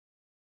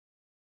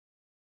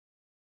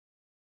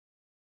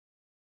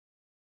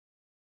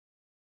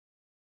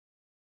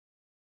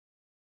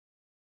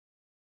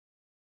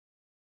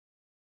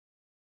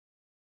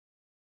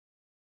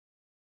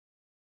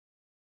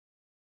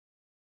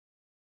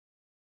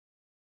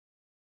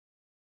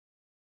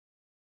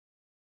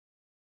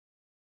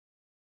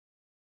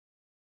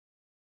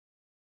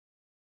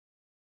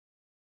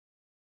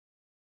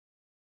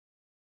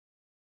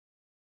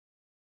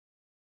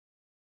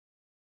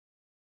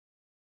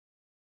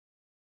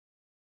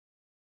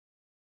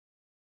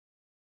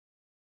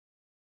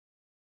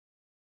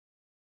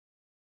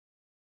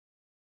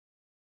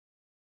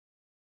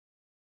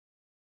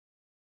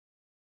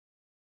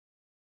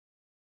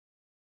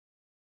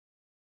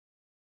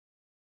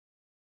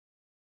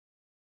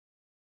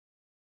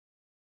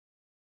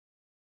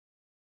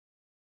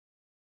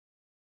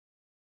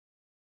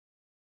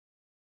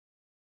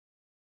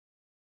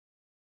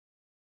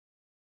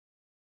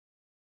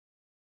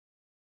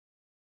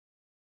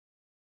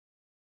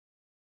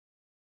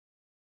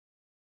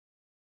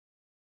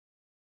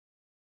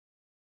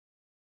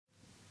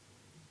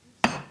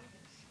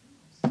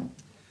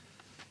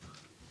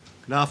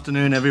Good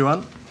afternoon,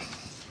 everyone.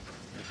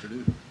 Good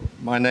afternoon.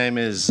 My name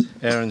is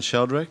Aaron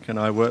Sheldrick, and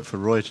I work for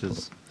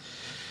Reuters.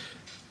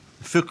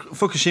 The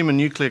Fukushima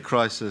nuclear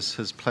crisis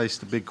has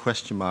placed a big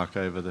question mark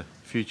over the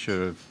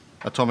future of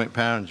atomic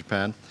power in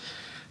Japan,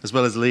 as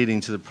well as leading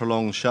to the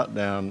prolonged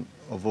shutdown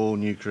of all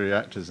nuclear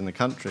reactors in the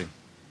country.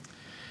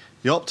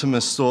 The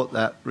optimists thought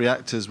that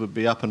reactors would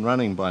be up and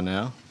running by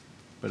now,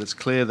 but it's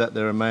clear that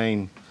there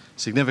remain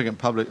significant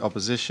public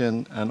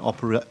opposition and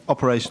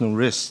operational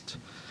risks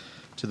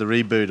to the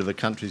reboot of the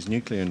country's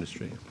nuclear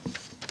industry.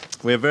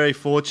 We are very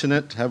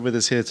fortunate to have with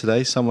us here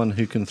today someone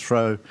who can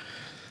throw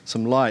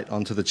some light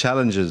onto the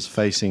challenges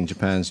facing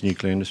Japan's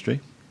nuclear industry.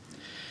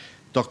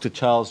 Dr.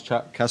 Charles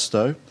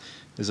Casto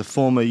is a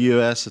former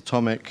US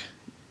atomic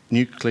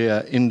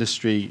nuclear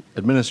industry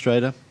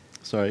administrator,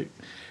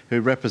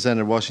 who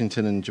represented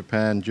Washington and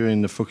Japan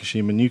during the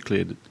Fukushima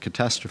nuclear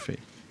catastrophe.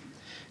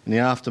 In the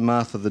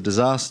aftermath of the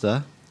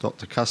disaster,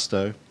 Dr.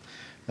 Casto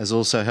has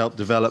also helped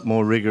develop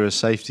more rigorous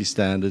safety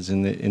standards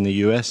in the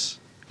US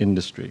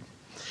industry.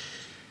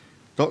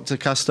 Dr.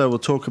 Casto will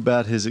talk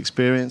about his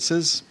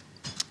experiences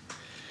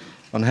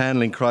on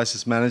handling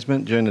crisis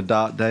management during the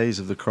dark days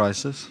of the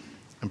crisis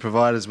and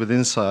provide us with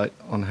insight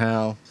on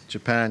how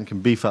Japan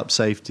can beef up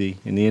safety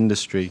in the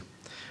industry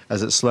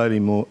as it slowly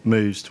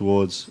moves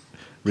towards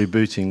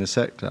rebooting the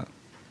sector.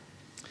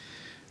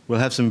 We'll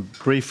have some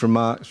brief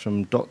remarks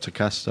from Dr.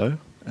 Casto,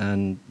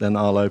 and then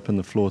I'll open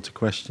the floor to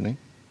questioning.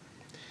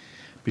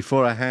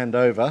 Before I hand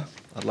over,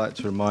 I'd like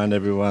to remind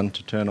everyone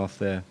to turn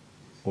off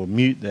or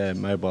mute their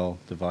mobile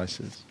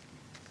devices.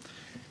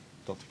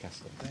 Dr.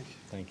 Casto.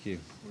 Thank you.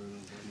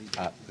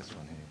 This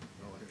one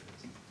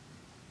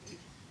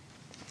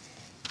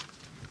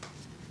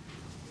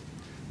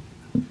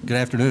here. Good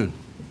afternoon.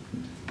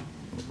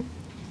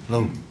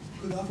 Hello.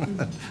 Good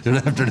afternoon. Good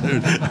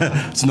afternoon.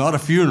 It's not a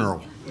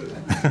funeral.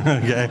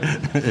 Okay,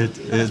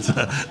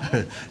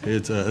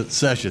 it's a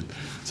session.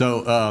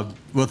 So,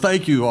 well,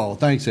 thank you all.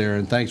 Thanks,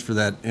 Aaron. Thanks for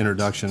that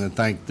introduction, and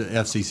thank the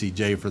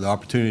FCCJ for the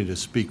opportunity to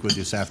speak with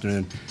you this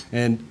afternoon.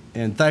 And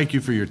thank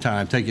you for your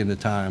time, taking the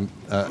time.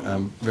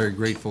 I'm very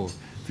grateful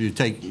for you to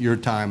take your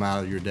time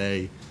out of your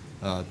day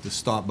to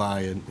stop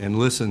by and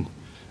listen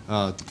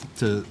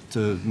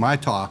to my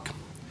talk.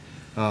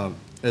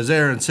 As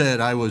Aaron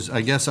said,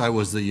 I guess I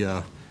was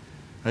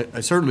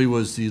I certainly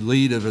was the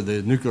lead of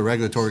the Nuclear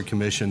Regulatory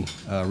Commission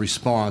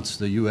response,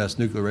 the U.S.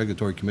 Nuclear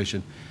Regulatory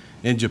Commission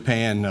in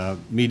Japan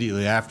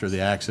immediately after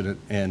the accident,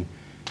 and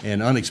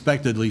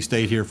unexpectedly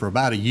stayed here for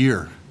about a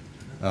year.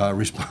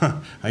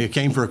 I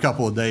came for a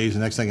couple of days,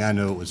 and next thing I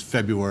knew, it was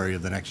February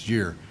of the next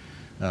year.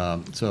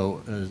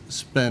 So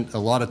spent a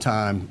lot of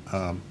time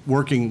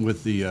working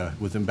with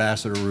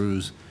Ambassador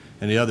Ruse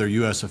and the other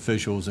U.S.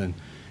 officials and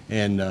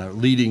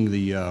leading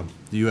the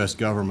U.S.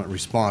 government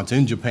response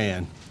in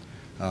Japan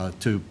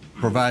to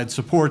provide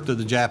support to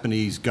the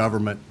Japanese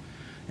government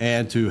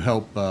and to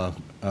help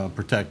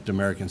protect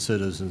American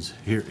citizens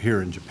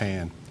here in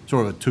Japan.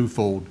 Sort of a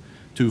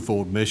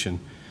twofold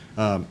mission.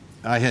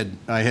 I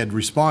had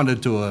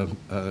responded to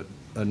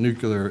a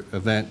nuclear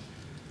event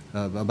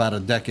about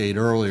a decade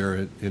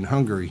earlier in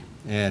Hungary,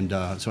 and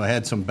so I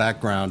had some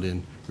background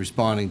in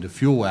responding to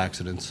fuel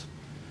accidents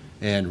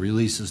and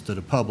releases to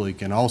the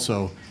public, and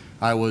also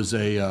I was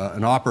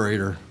an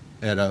operator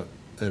at a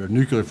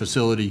nuclear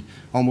facility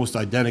almost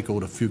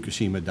identical to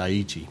Fukushima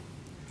Daiichi,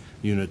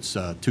 units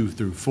 2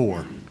 through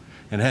 4,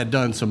 and had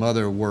done some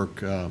other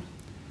work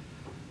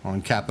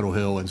on Capitol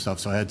Hill and stuff,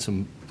 so I had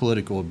some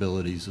political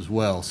abilities as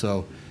well.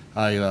 So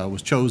I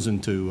was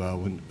chosen to,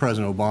 when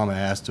President Obama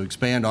asked to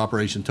expand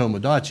Operation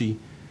Tomodachi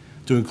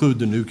to include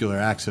the nuclear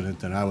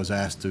accident, and I was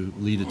asked to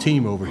lead a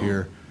team over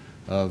here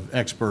of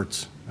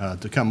experts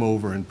to come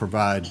over and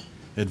provide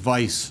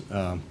advice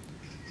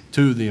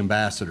to the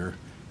ambassador.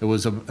 It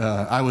was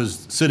I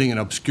was sitting in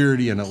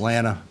obscurity in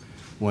Atlanta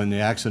when the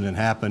accident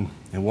happened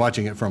and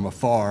watching it from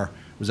afar.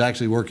 I was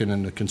actually working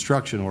in the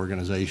construction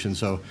organization,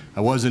 so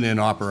I wasn't in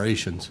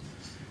operations.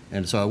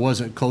 And so I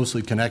wasn't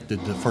closely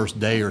connected the first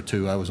day or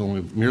two. I was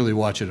only merely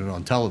watching it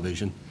on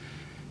television.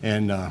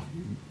 And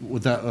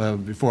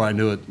before I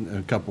knew it, in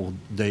a couple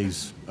of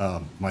days,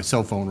 my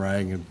cell phone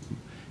rang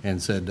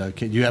and said,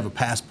 do you have a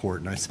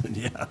passport? And I said,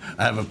 yeah,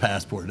 I have a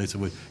passport. And they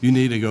said, well, you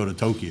need to go to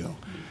Tokyo.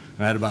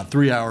 I had about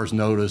 3 hours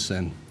notice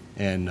and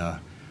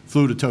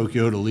flew to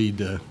Tokyo to lead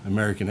the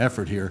American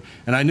effort here.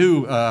 And I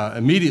knew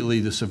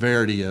immediately the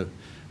severity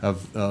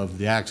of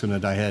the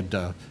accident. I had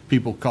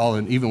people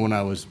calling, even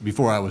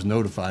before I was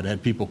notified, I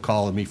had people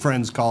calling me,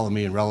 friends calling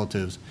me and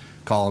relatives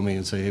calling me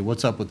and say, hey,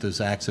 what's up with this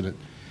accident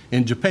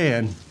in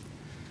Japan?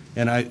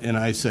 And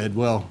I said,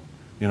 well,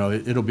 you know,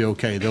 it'll be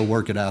okay. They'll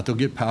work it out. They'll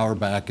get power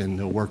back and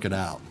they'll work it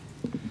out.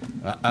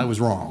 I was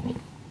wrong.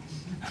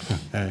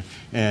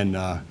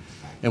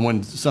 And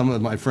when some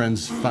of my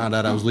friends found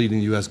out I was leading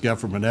the U.S.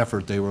 government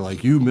effort, they were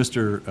like, you,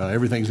 Mr.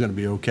 Everything's going to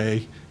be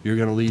okay. You're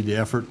going to lead the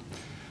effort.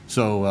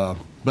 So,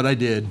 but I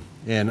did.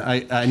 And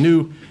I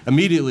knew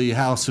immediately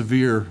how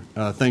severe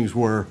things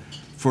were,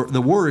 for the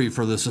worry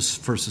for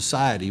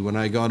society when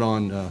I got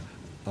on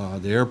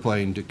the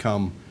airplane to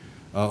come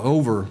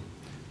over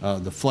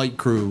the flight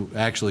crew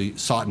actually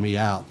sought me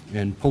out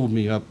and pulled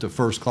me up to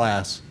first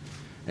class,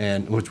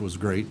 and which was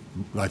great,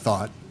 I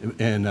thought.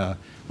 And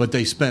but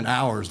they spent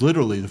hours,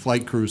 literally, the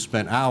flight crew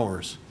spent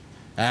hours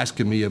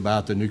asking me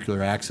about the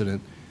nuclear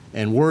accident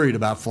and worried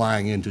about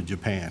flying into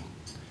Japan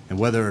and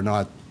whether or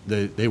not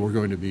they were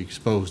going to be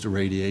exposed to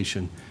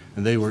radiation.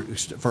 And they were,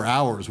 for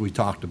hours we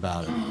talked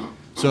about it.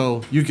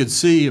 So you could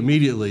see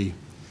immediately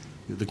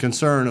the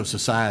concern of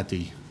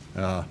society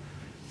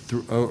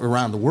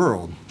around the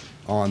world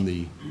on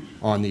the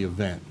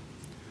event.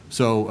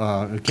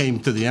 So it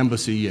came to the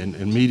embassy, and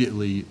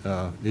immediately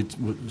it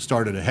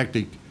started a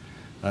hectic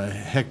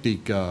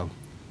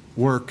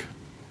work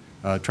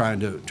trying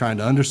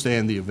to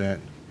understand the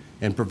event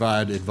and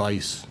provide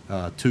advice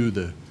to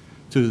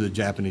the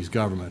Japanese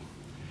government.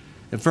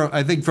 And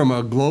I think from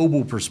a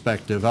global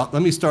perspective, let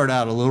me start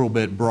out a little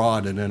bit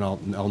broad, and then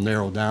I'll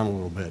narrow down a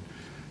little bit.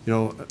 You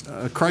know,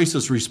 a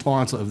crisis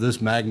response of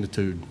this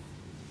magnitude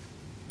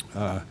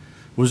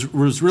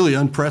was really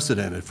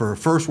unprecedented for a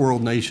first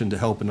world nation to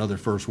help another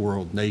first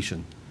world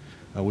nation.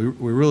 We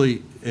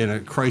really, in a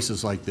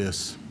crisis like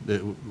this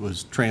that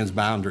was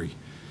transboundary,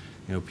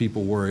 you know,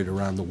 people worried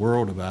around the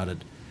world about it.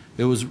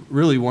 It was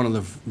really one of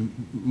the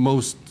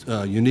most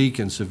unique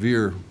and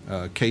severe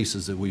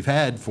cases that we've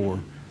had for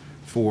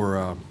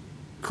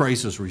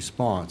crisis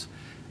response.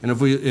 And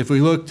if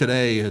we look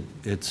today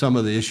at some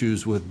of the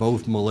issues with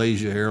both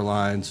Malaysia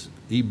Airlines,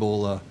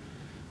 Ebola,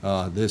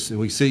 and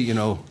we see, you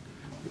know,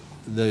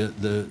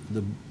 the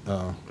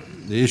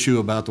issue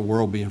about the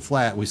world being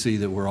flat. We see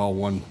that we're all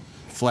one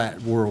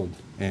flat world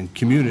and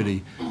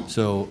community.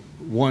 So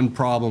one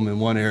problem in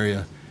one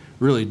area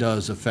really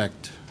does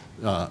affect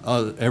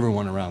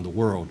everyone around the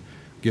world,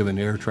 given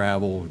air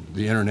travel,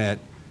 the internet,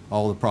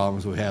 all the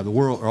problems we have, the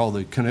world, or all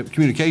the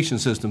communication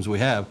systems we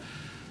have.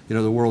 You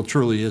know, the world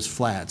truly is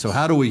flat. So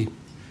how do we,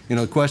 you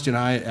know, the question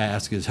I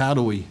ask is how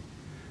do we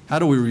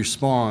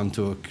respond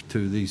to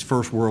these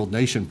first world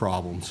nation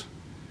problems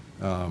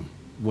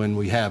when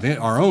we have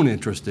our own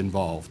interest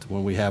involved,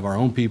 when we have our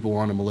own people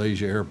on a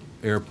Malaysia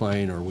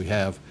airplane, or we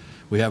have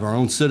our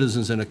own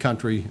citizens in a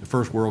country, a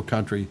first world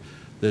country,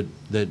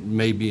 that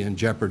may be in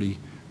jeopardy.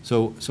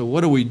 So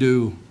what do we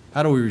do?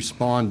 How do we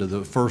respond to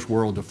the first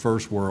world to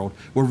first world?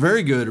 We're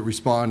very good at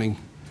responding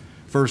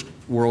first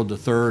world to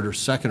third or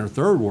second or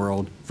third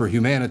world for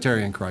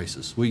humanitarian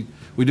crisis. We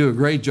do a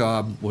great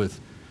job with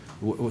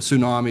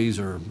tsunamis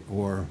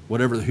or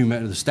whatever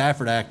the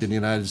Stafford Act in the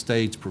United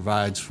States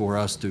provides for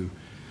us to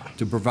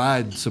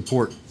provide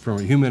support from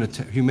a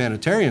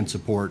humanitarian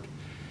support.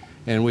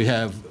 And we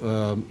have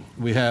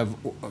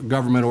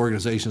government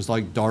organizations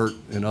like DART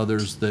and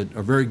others that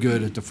are very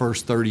good at the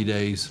first 30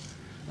 days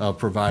of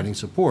providing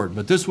support.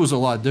 But this was a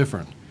lot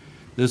different.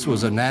 This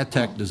was a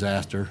NatTech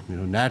disaster, you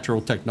know,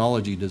 natural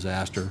technology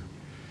disaster,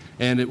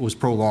 and it was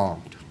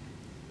prolonged.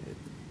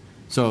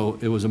 So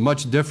it was a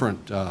much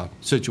different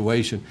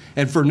situation.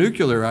 And for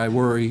nuclear, I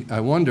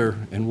wonder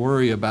and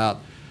worry about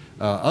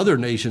other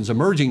nations,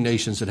 emerging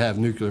nations that have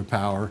nuclear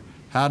power.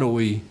 How do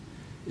we,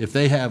 if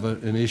they have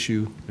an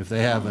issue, if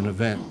they have an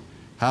event,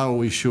 how are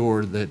we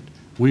sure that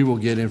we will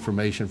get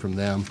information from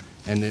them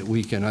and that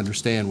we can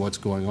understand what's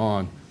going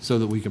on so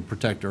that we can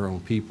protect our own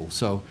people?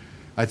 So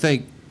I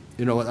think,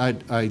 you know,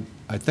 I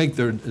think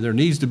there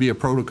needs to be a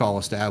protocol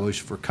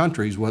established for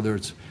countries, whether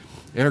it's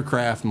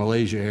aircraft,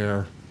 Malaysia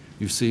Air,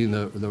 you've seen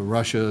the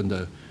Russia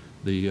and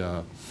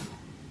the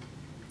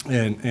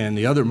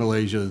other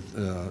Malaysia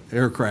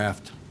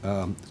aircraft.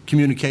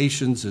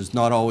 Communications has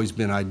not always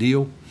been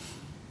ideal,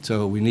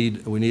 so we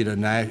need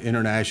an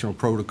international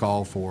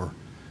protocol for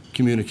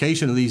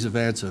communication of these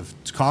events, of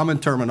common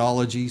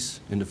terminologies.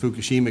 In the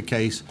Fukushima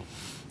case,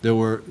 there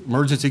were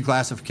emergency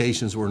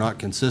classifications were not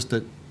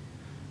consistent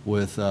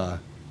with the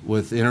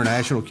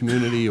international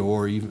community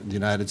or even the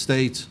United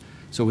States.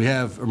 So we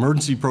have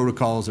emergency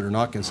protocols that are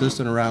not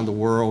consistent around the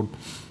world.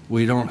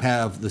 We don't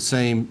have the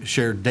same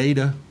shared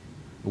data,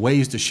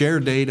 ways to share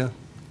data.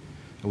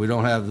 We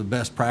don't have the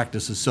best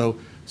practices. So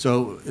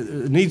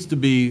it needs to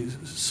be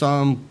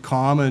some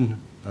common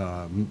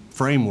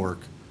framework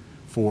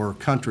for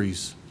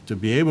countries to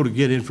be able to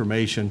get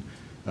information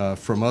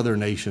from other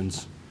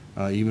nations,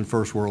 even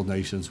first world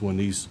nations, when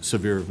these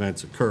severe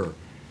events occur.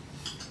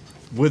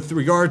 With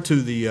regard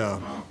to the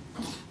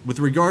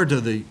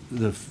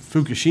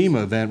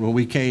Fukushima event, when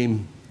we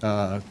came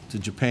to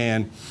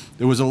Japan,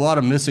 there was a lot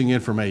of missing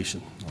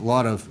information, a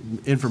lot of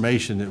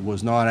information that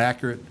was not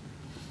accurate,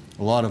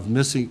 a lot of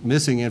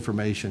missing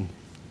information,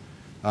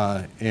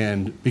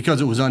 and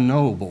because it was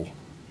unknowable,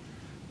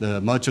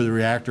 much of the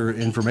reactor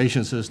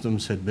information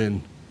systems had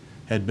been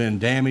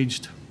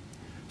damaged,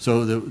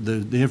 so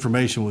the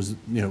information was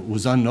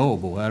was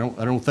unknowable. I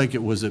don't think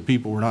it was that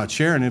people were not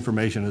sharing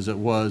information as it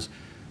was.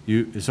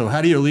 So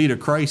how do you lead a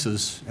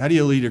crisis? How do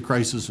you lead a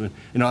crisis? You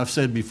know, I've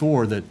said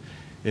before that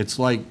it's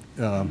like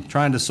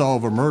trying to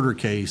solve a murder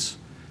case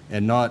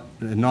and not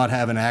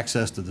having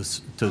access to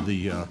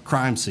the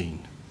crime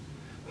scene.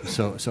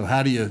 So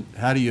how do you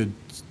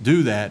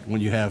do that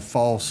when you have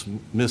false,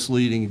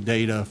 misleading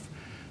data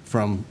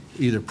from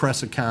either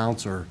press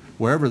accounts or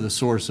wherever the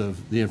source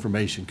of the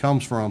information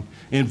comes from,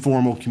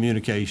 informal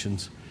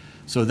communications.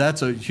 So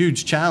that's a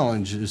huge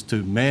challenge, is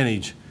to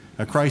manage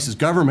a crisis.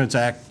 Governments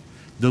act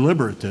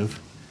deliberative.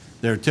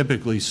 They're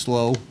typically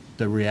slow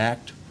to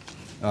react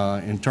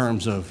in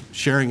terms of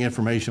sharing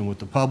information with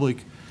the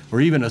public, or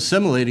even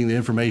assimilating the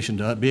information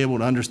to be able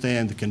to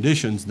understand the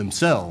conditions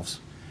themselves.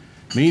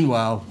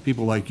 Meanwhile,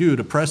 people like you,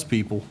 the press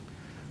people,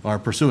 are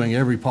pursuing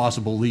every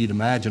possible lead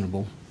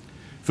imaginable.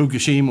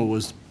 Fukushima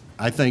was,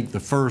 I think, the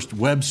first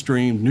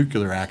web-streamed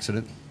nuclear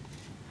accident.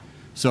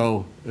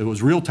 So it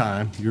was real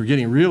time. You're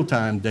getting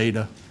real-time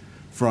data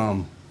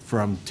from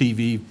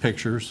TV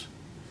pictures,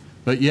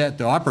 but yet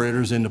the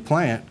operators in the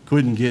plant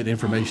couldn't get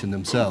information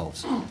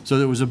themselves. So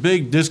there was a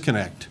big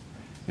disconnect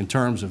in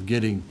terms of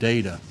getting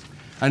data.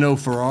 I know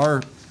for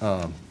our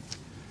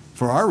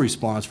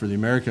response, for the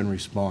American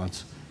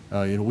response,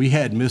 we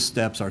had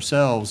missteps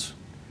ourselves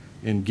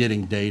in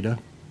getting data.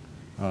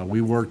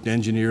 We worked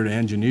engineer to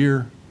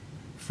engineer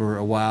for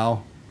a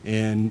while,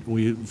 and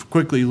we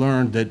quickly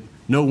learned that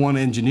no one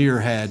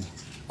engineer had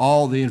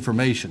all the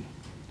information.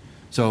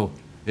 So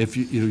if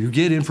you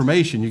get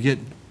information, you get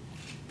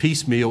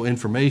piecemeal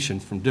information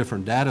from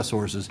different data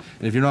sources,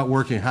 and if you're not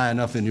working high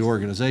enough in the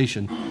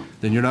organization,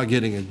 then you're not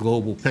getting a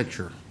global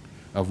picture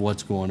of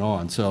what's going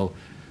on. So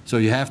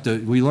you have to,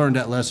 we learned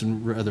that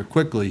lesson rather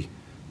quickly,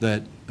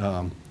 that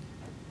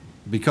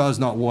because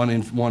not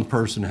one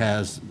person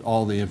has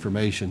all the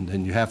information,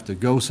 then you have to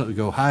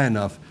go high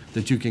enough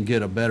that you can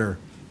get a better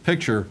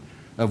picture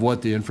of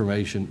what the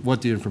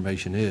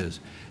information is.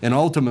 And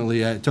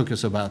ultimately, it took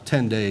us about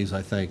 10 days,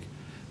 I think,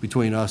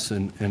 between us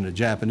and the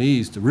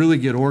Japanese to really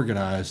get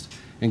organized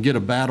and get a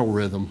battle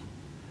rhythm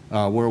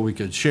where we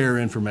could share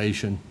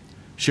information,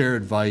 share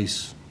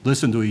advice,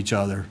 listen to each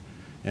other.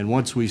 And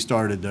once we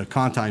started the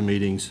contact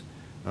meetings,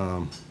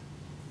 on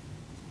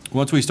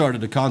the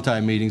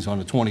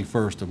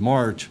 21st of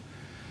March,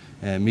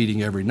 and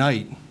meeting every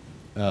night,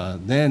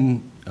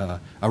 then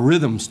a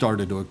rhythm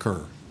started to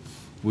occur.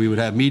 We would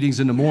have meetings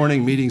in the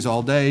morning, meetings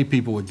all day,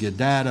 people would get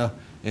data,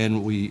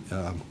 and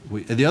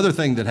the other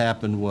thing that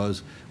happened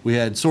was we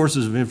had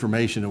sources of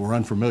information that were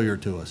unfamiliar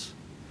to us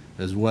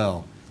as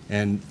well.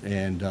 And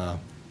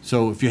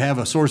so if you have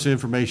a source of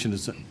information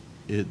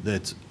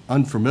that's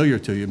unfamiliar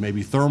to you,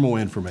 maybe thermal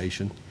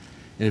information,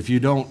 and if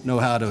you don't know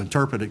how to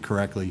interpret it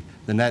correctly,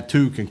 then that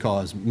too can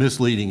cause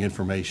misleading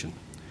information.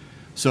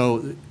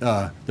 So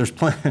there's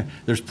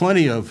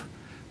plenty of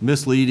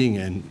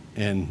misleading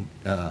and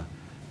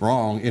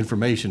wrong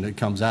information that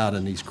comes out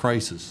in these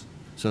crises.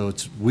 So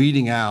it's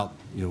weeding out,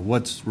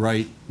 what's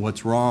right,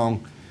 what's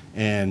wrong,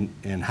 and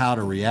how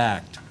to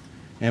react,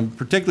 and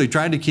particularly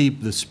trying to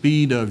keep the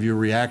speed of your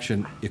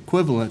reaction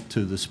equivalent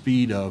to the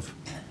speed of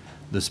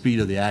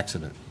the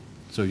accident.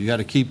 So you got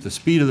to keep the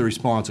speed of the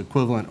response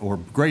equivalent or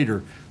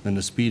greater than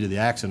the speed of the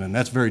accident. And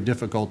that's very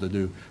difficult to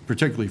do,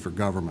 particularly for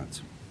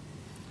governments.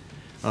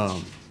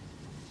 I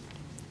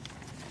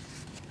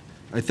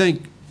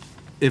think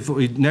if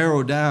we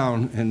narrow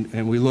down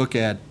and we look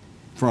at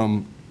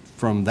from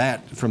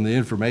the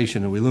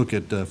information, and we look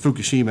at the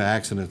Fukushima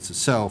accidents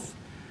itself,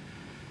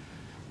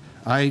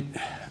 I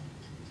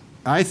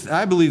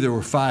believe there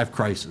were 5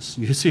 crises.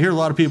 You see here a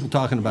lot of people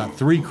talking about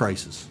 3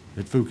 crises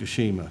at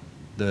Fukushima: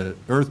 the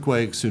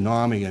earthquake,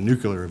 tsunami, and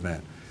nuclear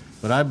event.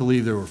 But I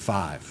believe there were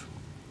 5.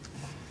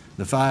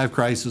 The 5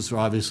 crises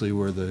obviously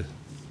were the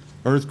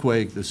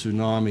earthquake, the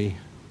tsunami,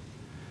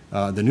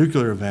 the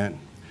nuclear event.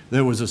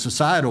 There was a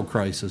societal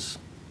crisis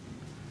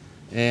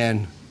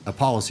and a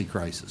policy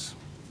crisis.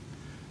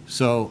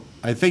 So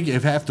I think you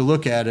have to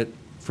look at it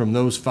from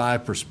those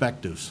 5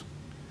 perspectives,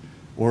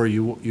 or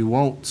you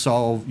won't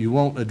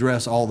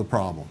address all the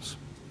problems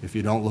if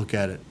you don't look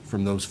at it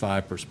from those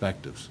 5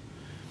 perspectives.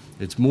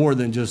 It's more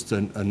than just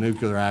a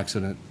nuclear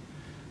accident.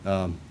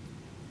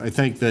 I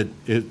think that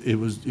it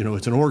was,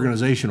 it's an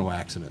organizational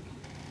accident.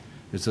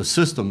 It's a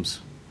systems,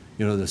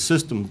 the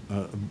system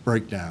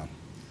breakdown.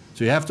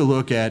 So you have to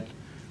look at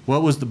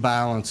what was the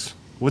balance,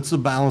 what's the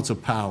balance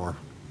of power.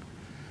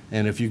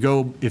 And if you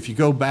go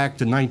back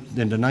to in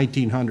the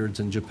 1900s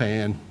in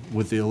Japan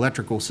with the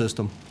electrical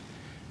system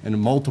and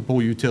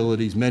multiple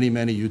utilities,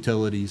 many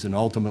utilities, and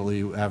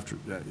ultimately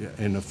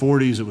in the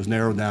 40s it was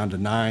narrowed down to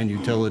 9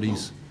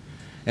 utilities.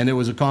 And there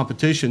was a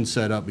competition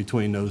set up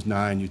between those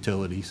 9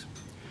 utilities.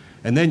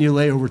 And then you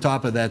lay over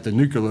top of that the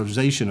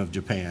nuclearization of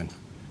Japan,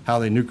 how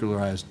they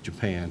nuclearized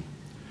Japan.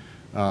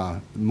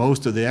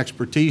 Most of the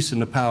expertise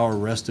and the power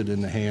rested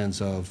in the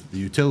hands of the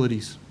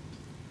utilities.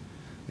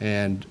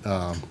 And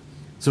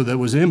so there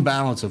was an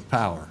imbalance of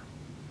power.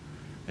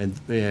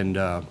 And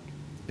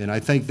I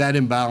think that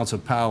imbalance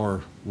of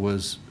power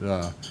was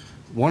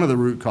one of the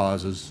root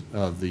causes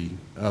of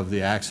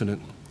the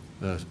accident,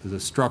 the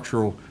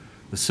structural,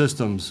 the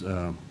systems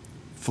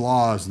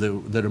flaws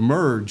that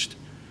emerged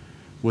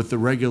with the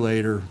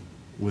regulator,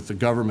 with the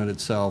government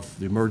itself,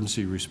 the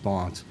emergency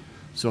response.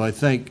 So I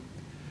think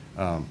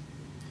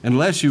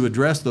unless you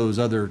address those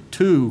other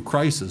 2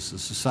 crises, the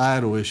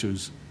societal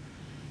issues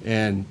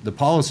and the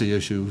policy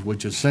issue,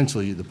 which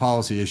essentially the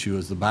policy issue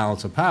is the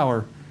balance of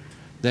power,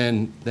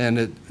 then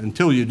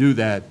until you do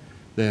that,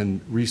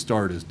 then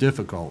restart is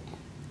difficult.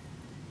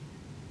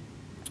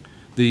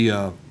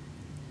 The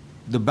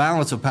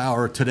balance of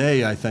power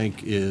today, I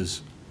think,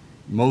 is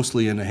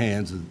mostly in the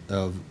hands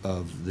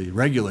of the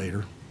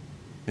regulator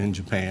in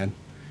Japan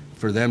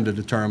for them to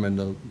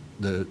determine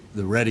the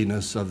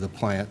readiness of the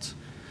plants.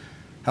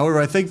 However,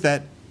 I think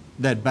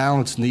that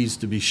balance needs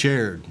to be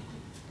shared.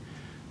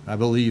 I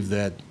believe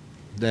that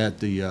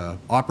the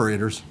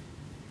operators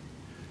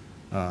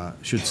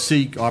should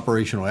seek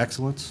operational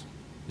excellence.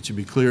 It should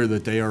be clear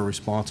that they are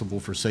responsible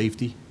for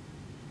safety.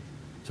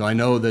 So I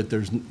know that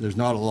there's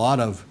not a lot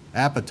of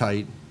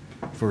appetite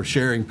for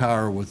sharing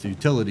power with the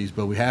utilities,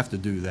 but we have to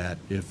do that.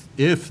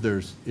 If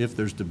there's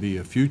to be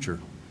a future,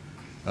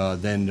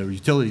 then the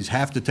utilities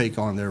have to take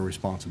on their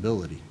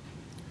responsibility.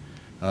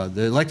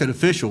 The elected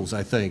officials,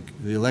 I think,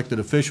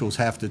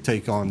 have to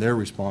take on their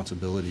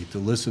responsibility to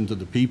listen to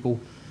the people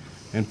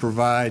and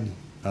provide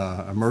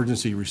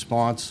emergency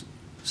response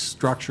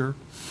structure,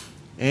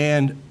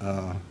 and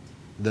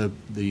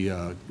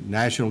the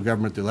national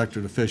government, the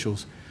elected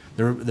officials,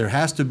 there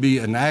has to be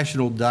a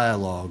national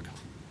dialogue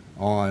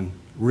on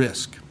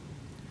risk,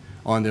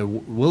 on the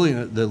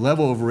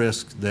level of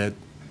risk that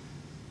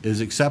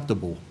is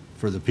acceptable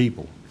for the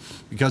people.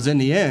 Because in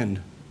the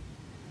end,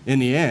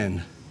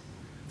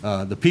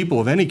 the people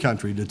of any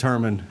country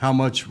determine how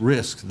much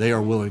risk they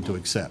are willing to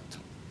accept.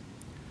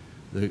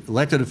 The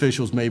elected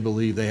officials may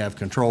believe they have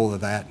control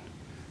of that,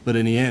 but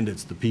in the end,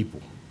 it's the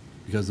people,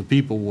 because the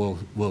people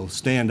will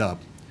stand up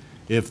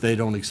if they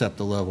don't accept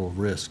the level of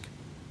risk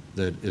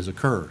that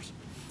occurs.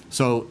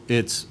 So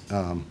it's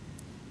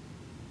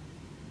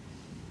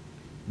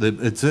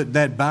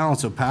that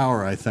balance of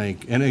power, I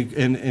think, and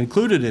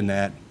included in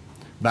that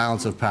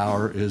balance of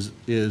power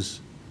is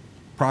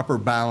proper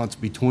balance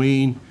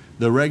between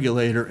the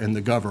regulator and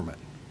the government.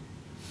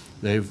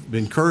 They've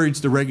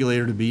encouraged the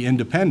regulator to be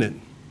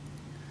independent.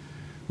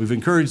 We've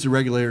encouraged the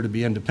regulator to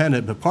be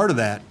independent, but part of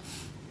that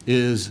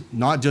is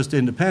not just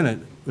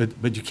independent,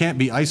 but you can't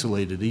be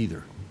isolated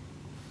either.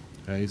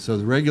 Okay, so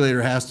the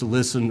regulator has to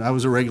listen. I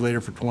was a regulator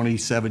for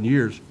 27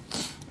 years.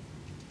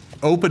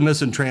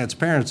 Openness and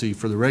transparency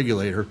for the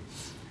regulator,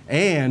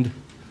 and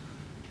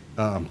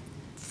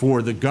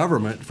for the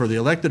government, for the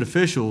elected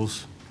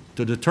officials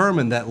to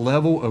determine that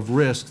level of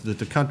risk that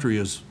the country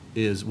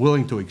is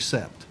willing to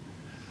accept.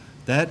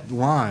 That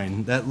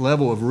line, that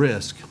level of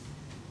risk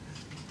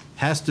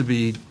has to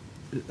be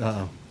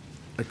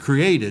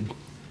created,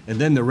 and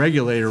then the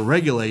regulator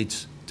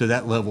regulates to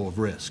that level of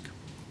risk,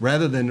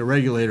 rather than the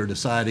regulator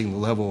deciding the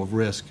level of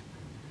risk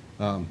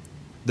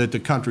that the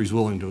country's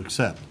willing to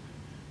accept.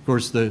 Of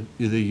course, the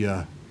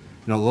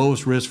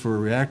lowest risk for a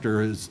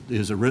reactor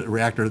is a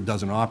reactor that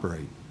doesn't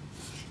operate,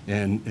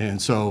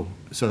 and so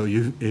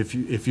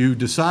if you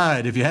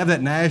decide, if you have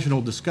that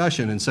national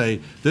discussion and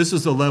say this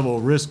is the level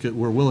of risk that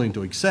we're willing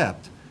to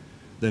accept,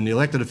 then the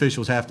elected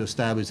officials have to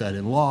establish that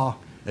in law,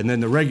 and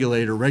then the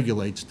regulator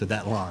regulates to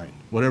that line,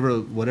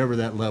 whatever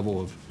that level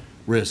of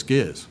risk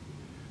is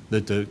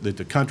that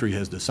the country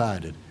has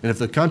decided. And if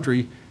the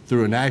country,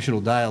 through a national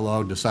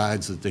dialogue,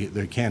 decides that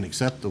they can't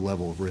accept the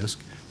level of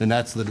risk, then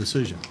that's the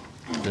decision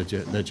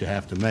that you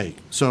have to make.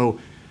 So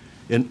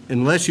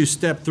unless you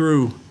step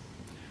through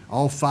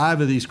all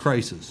 5 of these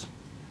crises,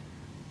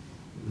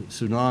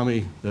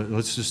 tsunami,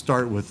 let's just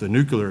start with the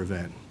nuclear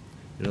event.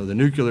 The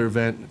nuclear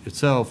event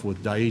itself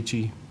with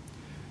Daiichi,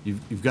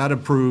 you've got to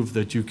prove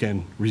that you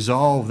can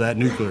resolve that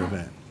nuclear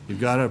event. You've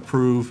got to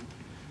prove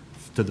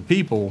to the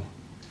people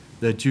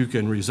that you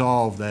can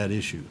resolve that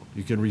issue.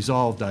 You can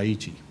resolve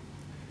Daiichi.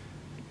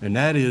 And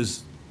that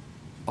is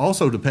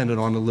also dependent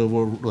on the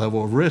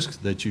level of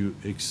risk that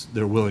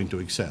they're willing to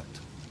accept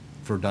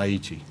for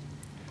Daiichi.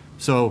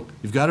 So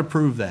you've got to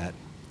prove that.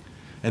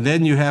 And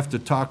then you have to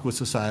talk with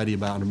society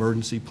about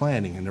emergency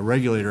planning, and the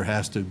regulator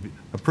has to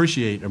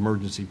appreciate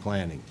emergency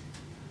planning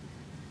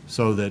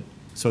so that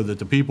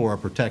the people are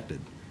protected.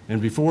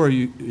 And before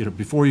you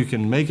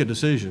can make a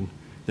decision,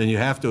 then you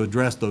have to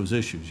address those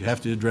issues. You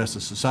have to address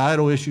the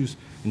societal issues,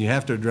 and you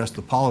have to address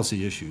the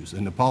policy issues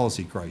and the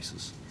policy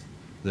crisis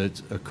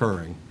that's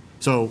occurring.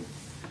 So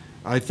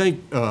I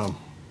think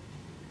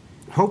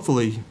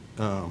hopefully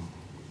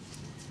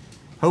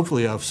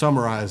I've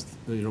summarized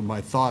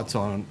my thoughts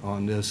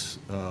on this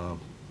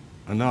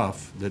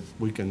enough that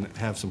we can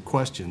have some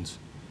questions.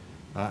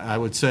 I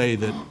would say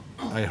that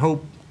I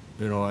hope,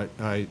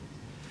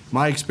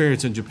 my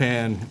experience in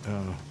Japan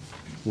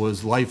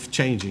was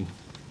life-changing,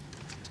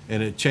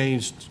 and it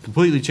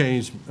completely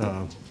changed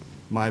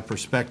my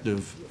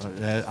perspective.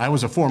 I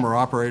was a former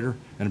operator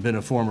and have been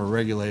a former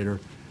regulator,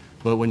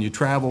 but when you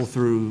travel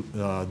through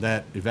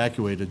that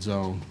evacuated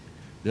zone,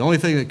 the only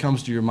thing that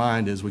comes to your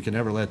mind is we can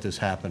never let this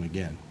happen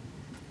again,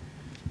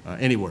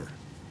 anywhere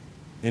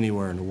in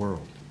the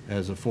world.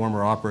 As a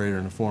former operator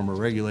and a former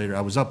regulator,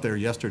 I was up there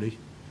yesterday,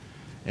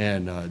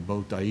 and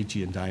both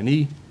Daiichi and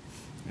Daini,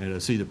 and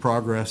to see the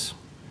progress,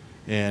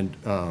 and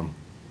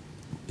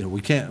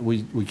we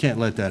can't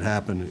let that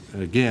happen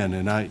again.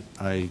 And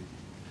I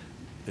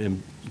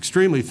am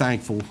extremely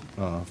thankful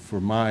for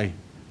my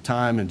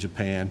time in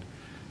Japan.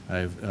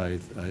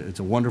 It's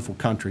a wonderful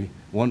country,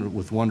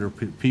 with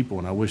wonderful people,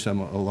 and I wish them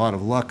a lot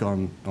of luck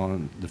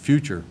on the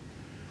future.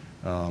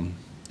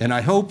 And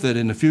I hope that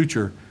in the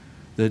future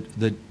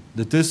that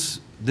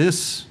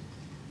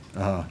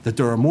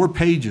there are more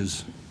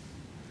pages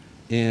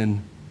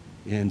in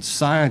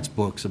science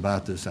books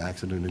about this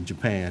accident in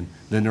Japan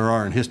than there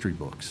are in history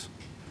books.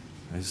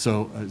 And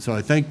so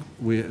I think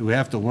we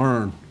have to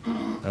learn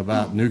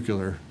about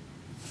nuclear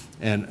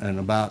and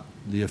about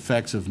the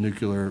effects of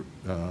nuclear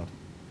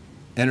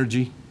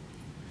energy,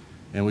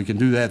 and we can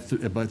do that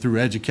through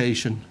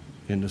education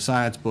in the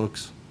science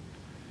books,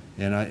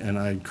 and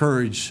I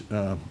encourage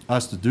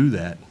us to do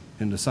that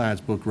in the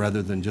science book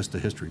rather than just the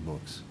history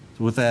books.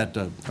 So with that,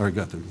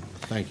 arigato.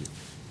 Thank you.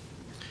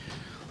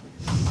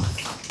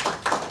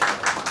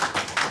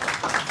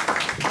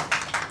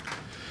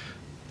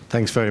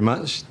 Thanks very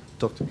much,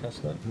 Dr.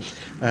 Casto.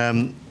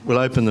 We'll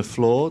open the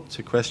floor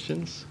to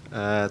questions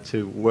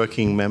to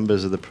working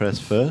members of the press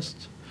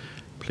first.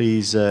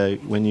 Please,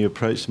 when you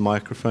approach the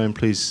microphone,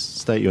 please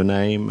state your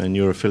name and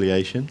your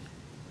affiliation.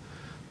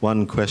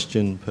 One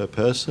question per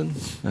person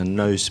and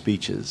no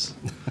speeches.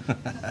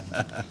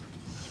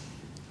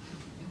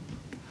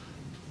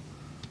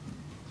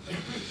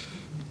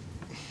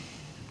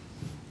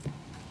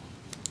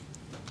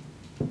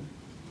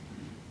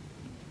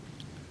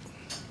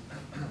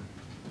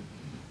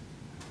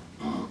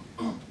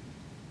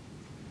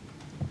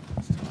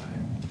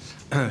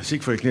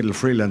 Siegfried Knittel,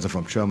 freelancer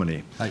from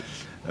Germany. Hi.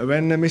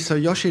 When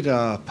Mr.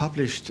 Yoshida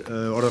published,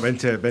 or when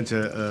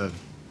the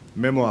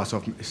memoirs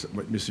of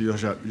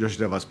Mr.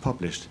 Yoshida was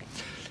published,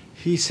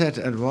 he said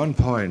at one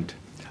point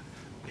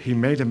he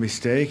made a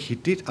mistake. He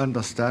didn't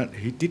understand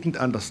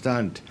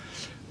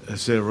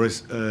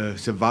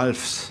the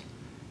valves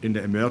in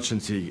the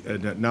emergency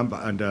the number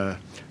and the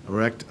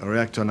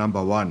reactor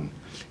number 1.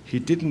 He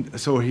didn't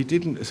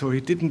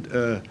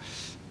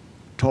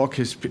talk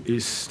his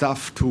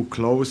stuff too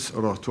close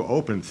or to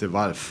open the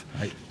valve.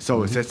 Right.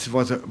 So that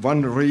was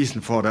one reason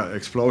for the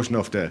explosion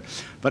of the.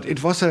 But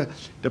it was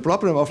the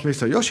problem of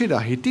Mr. Yoshida.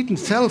 He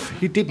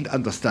didn't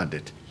understand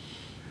it.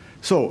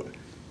 So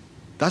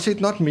does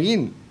it not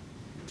mean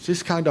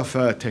this kind of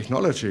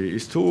technology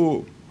is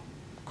too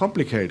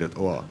complicated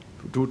or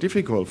too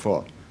difficult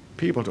for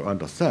people to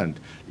understand,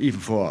 even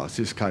for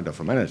this kind of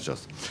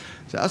managers?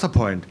 The other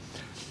point.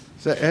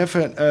 They have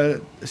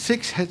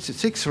six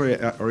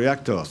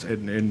reactors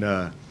in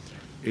the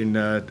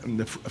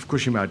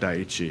Fukushima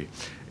Daiichi.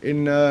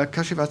 In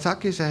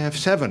Kashiwazaki, they have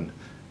 7.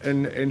 I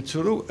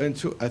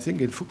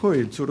think in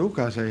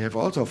Tsuruka, they have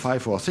also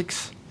 5 or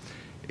 6.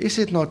 Is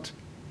it not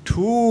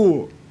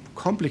too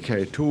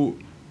complicated, too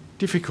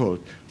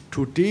difficult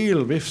to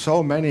deal with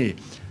so many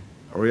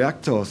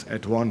reactors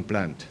at one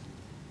plant?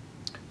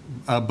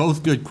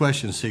 Both good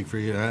questions,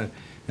 Siegfried,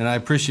 and I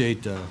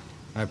appreciate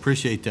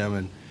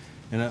them.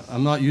 And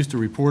I'm not used to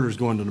reporters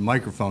going to the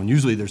microphone.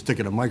 Usually they're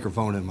sticking a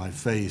microphone in my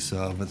face,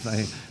 but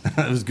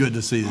it was good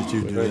to see that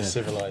you do very that.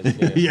 Civilized.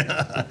 Yeah.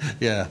 Yeah,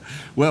 yeah.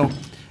 Well,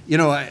 you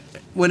know,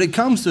 when it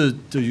comes to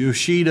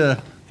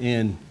Yoshida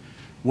and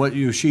what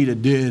Yoshida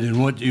did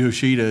and what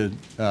Yoshida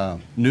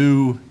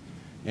knew,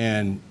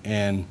 and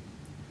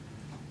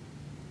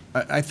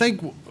I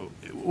think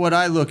what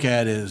I look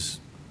at is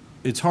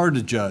it's hard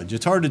to judge.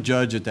 It's hard to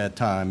judge at that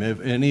time,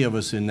 if any of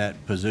us in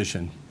that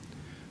position.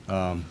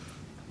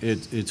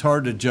 It's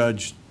hard to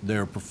judge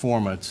their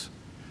performance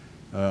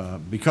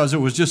because there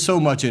was just so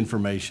much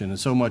information and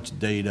so much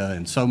data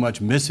and so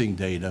much missing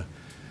data.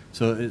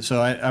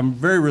 So I'm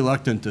very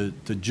reluctant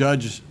to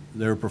judge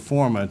their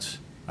performance.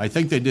 I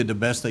think they did the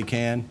best they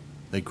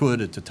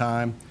could at the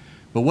time.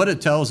 But what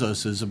it tells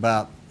us is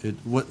about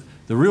what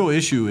the real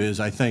issue is,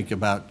 I think,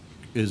 about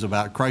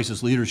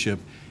crisis leadership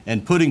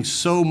and putting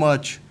so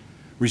much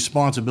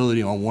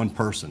responsibility on one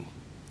person.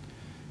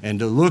 And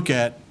to look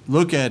at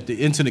the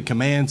incident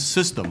command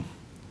system.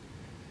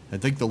 I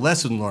think the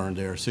lesson learned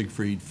there,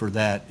 Siegfried, for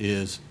that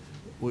is,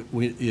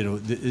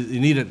 you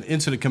need an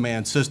incident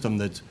command system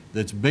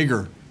that's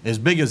bigger, as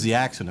big as the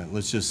accident.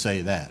 Let's just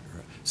say that.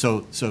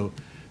 So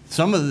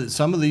some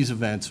of these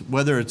events,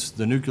 whether it's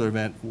the nuclear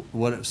event,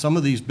 some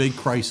of these big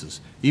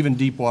crises, even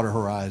Deepwater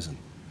Horizon,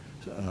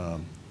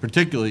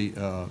 particularly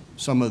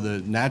some of the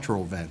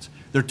natural events,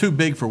 they're too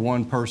big for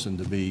one person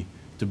to be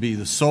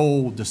the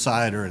sole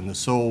decider and the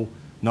sole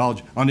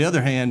knowledge. On the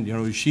other hand, you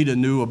know, Yoshida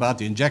knew about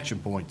the injection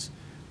points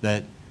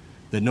that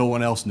no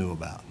one else knew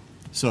about.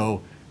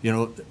 So, you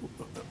know,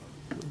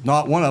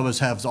 not one of us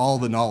has all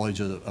the knowledge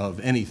of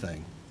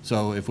anything.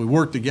 So if we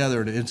work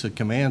together in an incident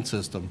command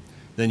system,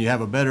 then you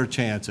have a better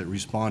chance at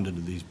responding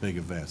to these big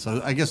events.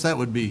 So I guess that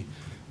would be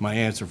my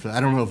answer for that. I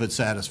don't know if it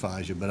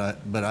satisfies you, but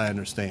I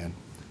understand,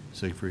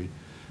 Siegfried.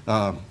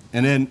 And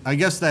then I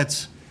guess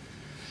that's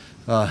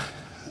the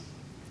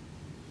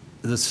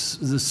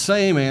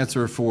same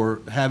answer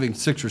for having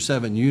 6 or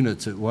 7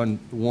 units at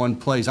one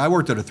place. I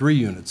worked at a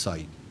 3-unit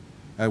site.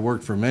 I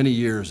worked for many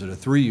years at a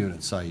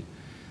 3-unit site,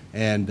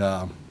 and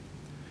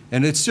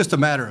it's just a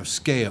matter of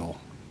scale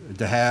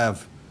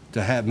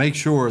to make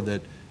sure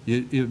that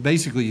you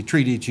basically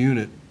treat each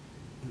unit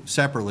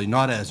separately,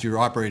 not as you're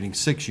operating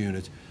 6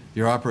 units.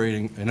 You're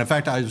operating, and in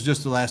fact, I was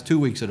just the last 2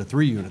 weeks at a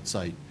 3-unit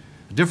site,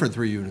 a different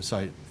 3-unit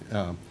site.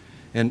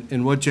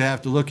 And what you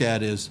have to look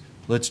at is,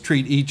 let's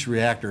treat each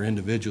reactor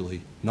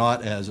individually,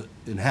 not have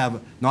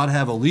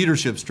a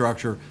leadership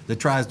structure that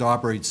tries to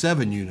operate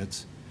 7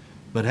 units,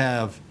 but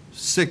have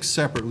 6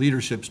 separate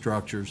leadership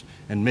structures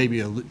and maybe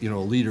a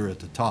leader at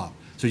the top.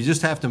 So you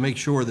just have to make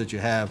sure that you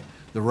have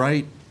the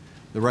right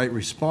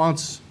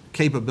response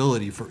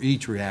capability for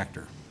each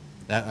reactor.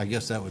 I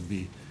guess that would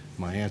be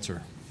my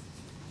answer.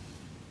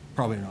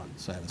 Probably not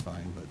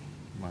satisfying, but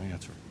my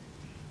answer.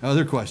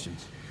 Other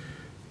questions?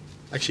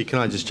 Actually, can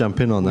I just jump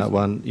in on that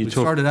one? We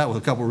started out with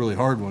a couple really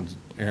hard ones,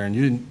 Aaron.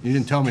 You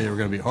didn't tell me they were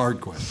going to be hard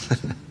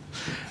questions.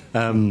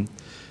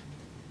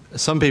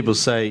 Some people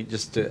say,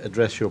 just to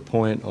address your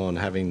point on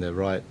having the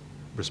right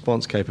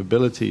response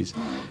capabilities,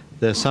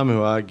 there are some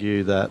who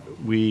argue that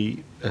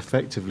we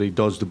effectively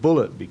dodged a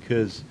bullet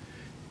because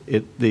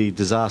the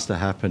disaster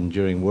happened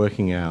during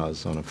working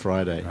hours on a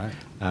Friday.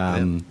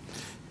 Right.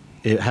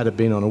 Had it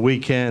been on a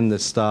weekend,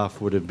 there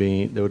would have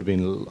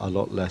been a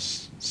lot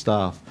less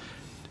staff.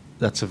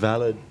 That's a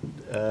valid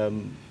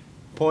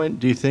point,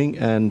 do you think?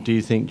 And do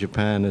you think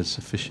Japan has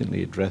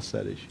sufficiently addressed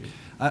that issue?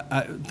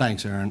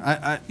 Thanks, Aaron.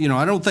 I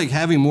don't think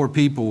having more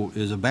people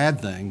is a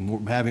bad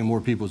thing. Having more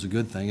people is a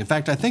good thing. In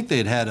fact, I think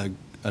they had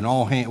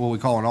what we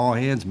call an all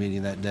hands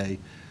meeting that day,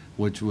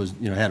 which was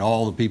had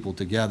all the people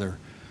together.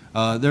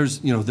 There's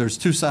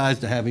 2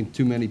 sides to having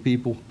too many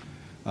people.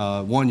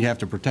 One, you have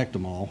to protect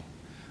them all.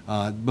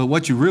 But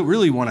what you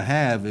really want to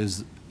have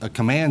is a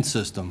command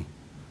system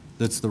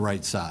that's the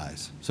right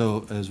size.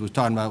 So as we're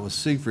talking about with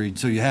Siegfried,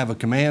 so you have a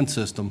command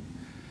system,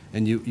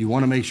 and you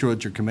want to make sure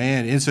that your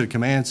incident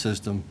command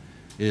system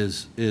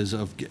is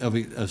of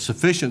a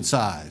sufficient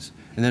size.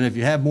 And then if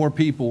you have more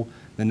people,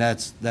 then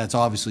that's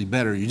obviously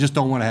better. You just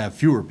don't want to have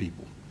fewer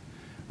people.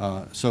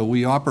 So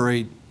we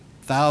operate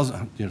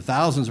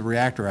thousands of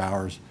reactor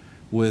hours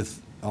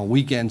with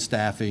weekend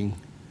staffing,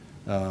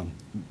 and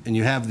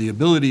you have the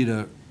ability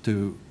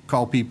to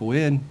call people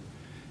in,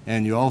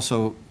 and you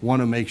also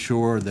want to make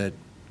sure that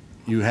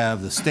you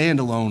have the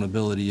standalone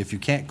ability, if you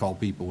can't call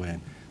people in,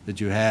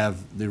 that you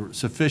have the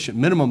sufficient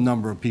minimum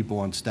number of people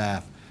on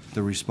staff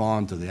to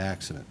respond to the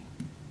accident.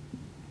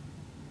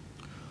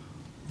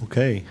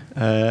 Okay.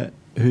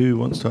 Who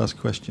wants to ask a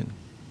question?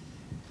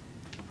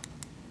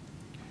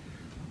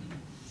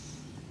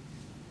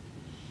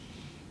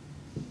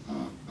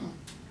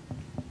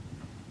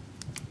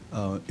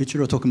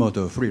 Ichiro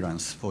Tokumoto,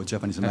 freelance for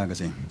Japanese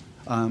magazine.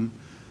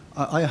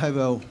 I have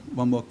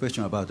one more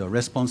question about the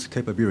response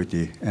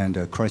capability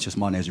and crisis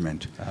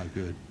management.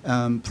 Good.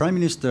 Prime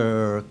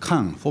Minister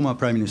Khan, former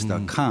Prime Minister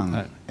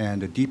Khan,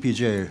 and the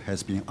DPJ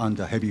has been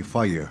under heavy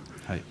fire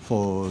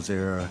for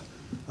their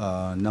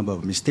number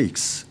of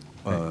mistakes,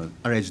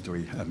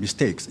 allegedly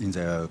mistakes in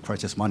the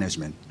crisis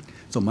management.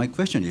 So my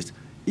question is,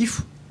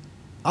 if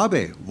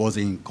Abe was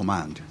in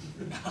command,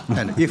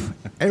 and if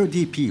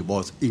LDP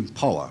was in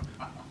power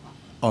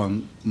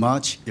on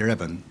March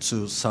 11,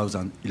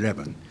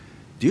 2011,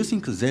 do you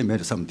think they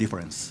made some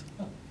difference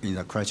in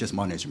the crisis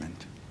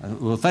management?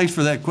 Well, thanks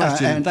for that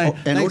question.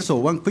 And also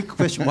one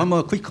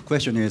more quick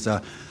question is,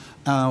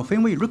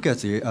 when we look at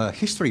the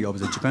history of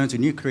the Japan's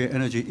nuclear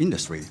energy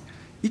industry,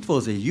 it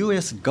was the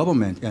U.S.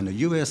 government and the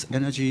U.S.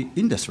 energy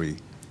industry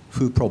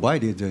who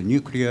provided the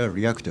nuclear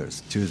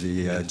reactors to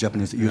the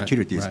Japanese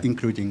utilities,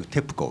 including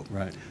TEPCO.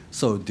 Right.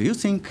 So do you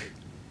think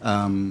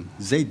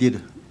they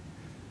did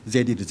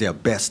their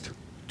best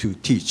to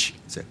teach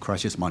the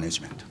crisis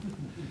management?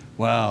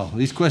 Wow,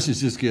 these questions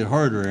just get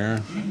harder,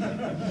 Aaron.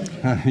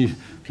 You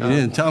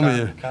didn't tell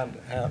me. Can't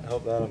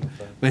help that, I'm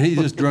afraid. But he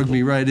just drugged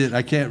me right in.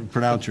 I can't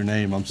pronounce your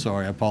name. I'm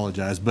sorry. I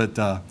apologize.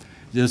 But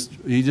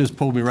he just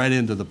pulled me right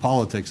into the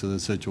politics of the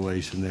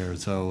situation there.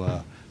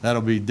 So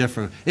that'll be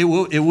different. It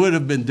would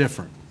have been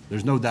different.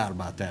 There's no doubt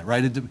about that,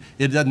 right?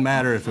 It doesn't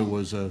matter if it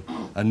was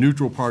a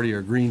neutral party or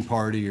a green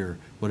party or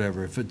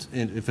whatever. If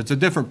it's a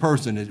different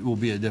person, it will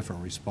be a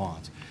different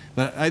response.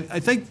 But I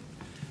think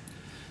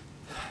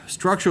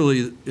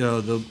structurally,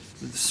 the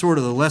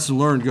lesson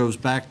learned goes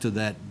back to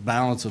that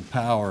balance of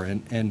power.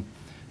 And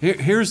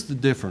here's the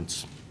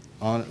difference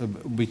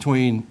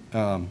between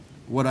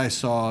what I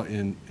saw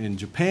in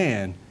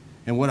Japan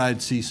and what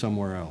I'd see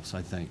somewhere else,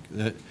 I think.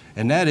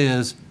 And that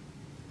is,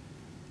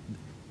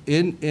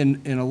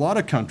 in a lot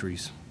of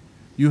countries,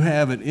 you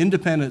have an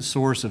independent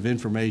source of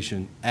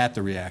information at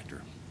the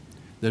reactor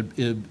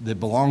that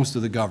belongs to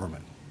the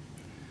government.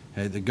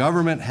 Okay, the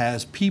government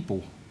has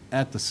people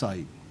at the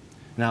site.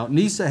 Now,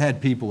 NISA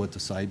had people at the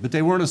site, but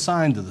they weren't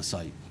assigned to the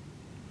site,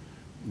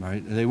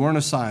 right? They weren't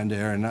assigned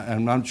there, and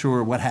I'm not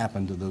sure what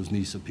happened to those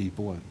NISA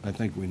people. I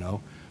think we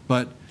know.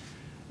 But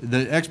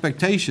the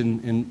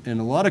expectation in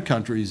a lot of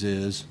countries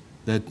is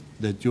that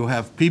you'll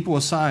have people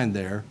assigned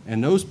there,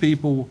 and those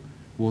people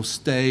will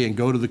stay and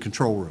go to the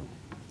control room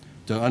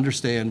to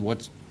understand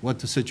what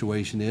the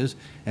situation is,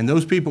 and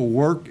those people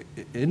work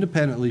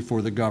independently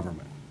for the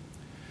government.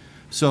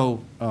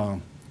 So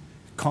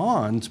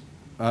cons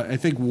I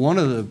think one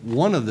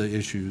of the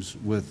issues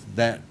with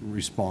that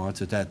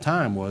response at that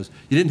time was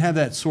you didn't have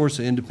that source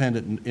of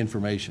independent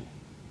information.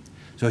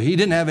 So he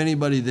didn't have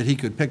anybody that he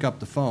could pick up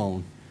the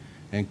phone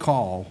and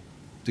call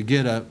to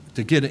get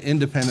an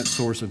independent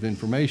source of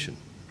information.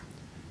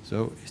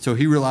 So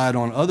he relied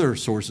on other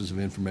sources of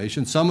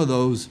information. Some of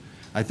those,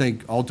 I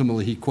think,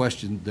 ultimately he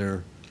questioned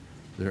their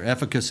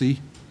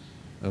efficacy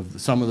of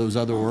some of those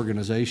other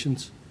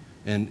organizations,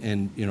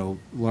 and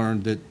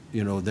learned that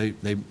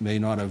they may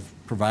not have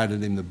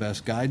provided him the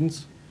best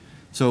guidance.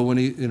 So when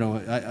he,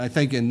 I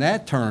think in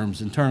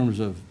terms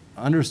of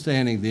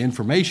understanding the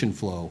information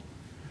flow,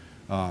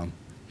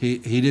 he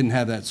didn't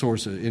have that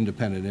source of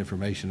independent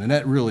information, and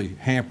that really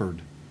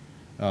hampered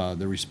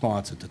the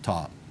response at the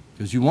top,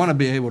 because you want to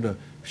be able to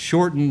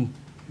shorten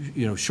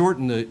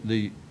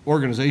the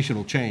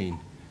organizational chain.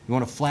 You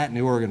want to flatten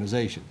the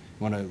organization.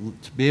 You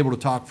want to be able to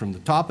talk from the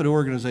top of the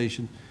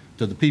organization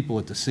to the people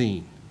at the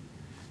scene.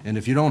 And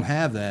if you don't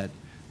have that,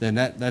 then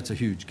that's a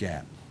huge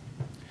gap.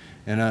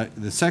 And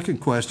the second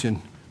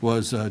question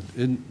was,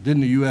 didn't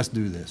the U.S.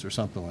 do this or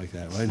something like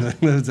that, right?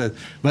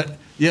 But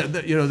yeah,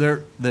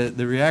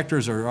 the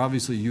reactors are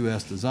obviously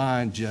U.S.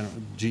 design,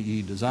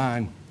 GE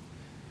design.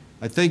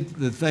 I think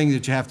the thing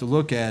that you have to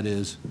look at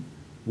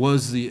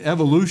was the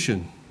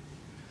evolution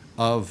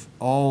of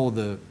all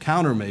the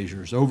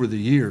countermeasures over the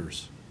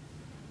years.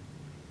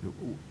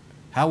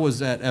 How was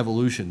that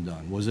evolution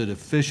done? Was it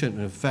efficient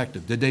and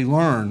effective? Did they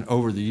learn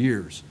over the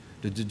years?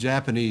 Did the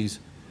Japanese,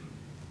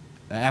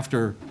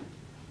 after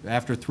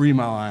 3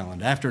 Mile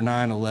Island, after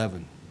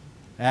 9/11,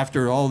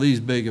 after all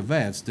these big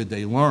events, did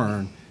they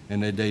learn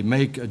and did they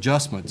make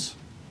adjustments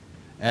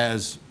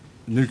as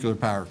nuclear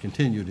power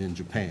continued in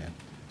Japan?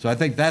 So I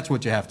think that's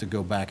what you have to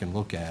go back and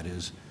look at,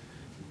 is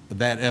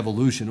that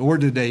evolution. Or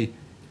did they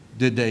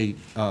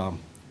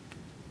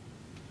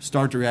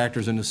start the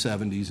reactors in the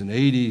 70s and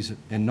 80s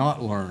and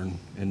not learn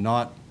and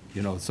not,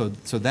 so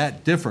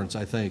that difference,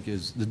 I think,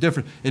 is the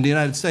difference. In the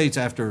United States,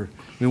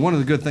 one of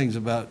the good things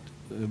about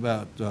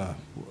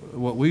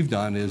what we've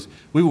done is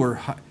we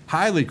were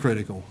highly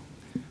critical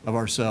of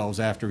ourselves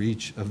after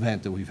each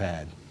event that we've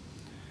had,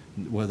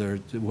 whether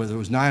it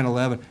was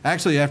 9/11.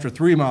 Actually, after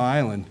 3 Mile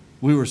Island,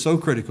 we were so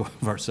critical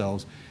of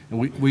ourselves, and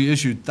we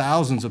issued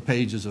thousands of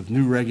pages of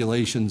new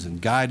regulations and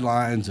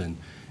guidelines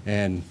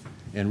and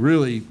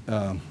really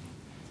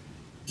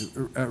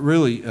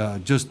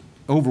just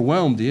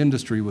overwhelmed the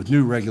industry with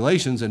new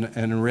regulations. And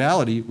in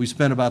reality, we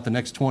spent about the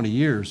next 20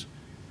 years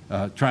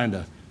trying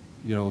to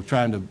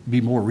be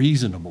more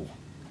reasonable,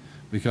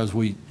 because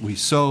we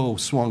so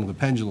swung the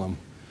pendulum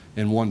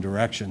in one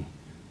direction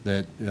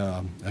that,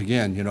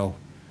 again,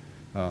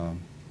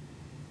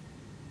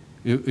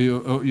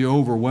 you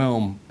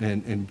overwhelm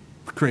and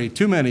create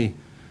too many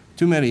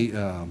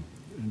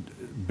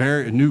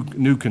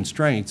new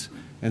constraints.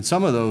 And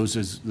some of those,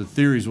 as the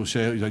theories will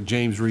show, like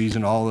James Rees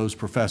and all those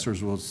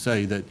professors will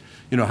say that,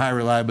 high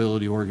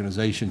reliability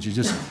organizations, you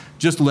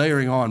just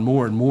layering on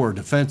more and more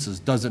defenses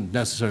doesn't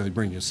necessarily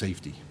bring you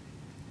safety.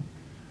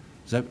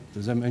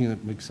 Does that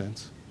make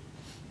sense?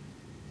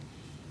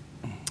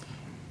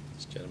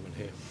 This gentleman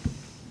here.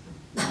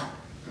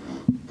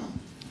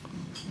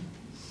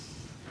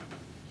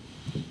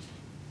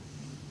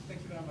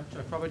 Thank you very much.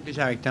 Robert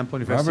Bijarek, Temple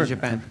University,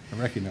 Japan. I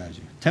recognize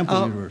you. Temple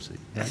University.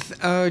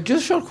 Right?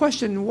 Just a short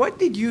question. What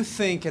did you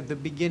think at the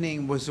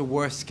beginning was the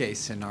worst case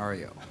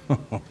scenario?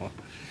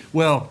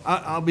 Well,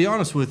 I'll be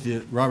honest with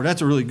you, Robert.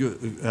 That's a really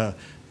good.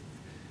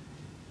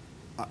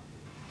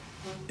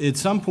 At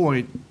some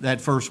point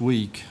that first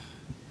week,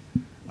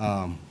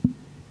 I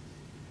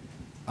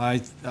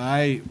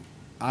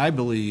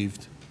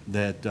believed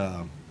that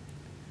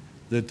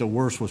that the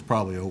worst was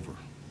probably over.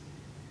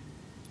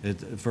 At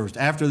first,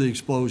 after the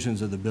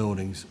explosions of the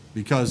buildings,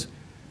 because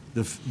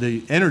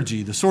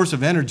the source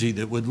of energy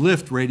that would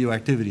lift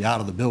radioactivity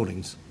out of the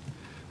buildings,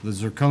 the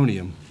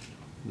zirconium,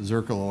 the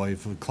zircaloy,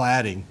 the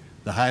cladding,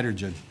 the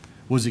hydrogen,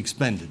 was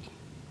expended.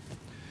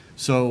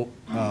 So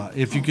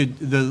if you could,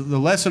 the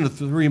lesson of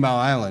 3 Mile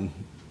Island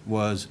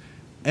was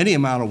any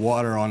amount of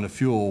water on the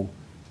fuel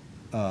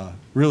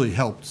really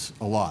helps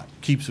a lot,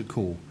 keeps it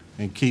cool,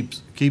 and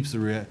keeps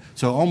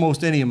so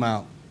almost any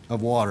amount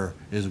of water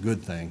is a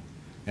good thing,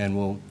 and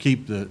will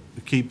keep the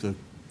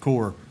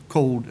core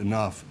cold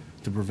enough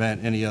to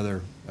prevent any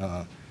other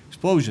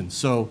explosions.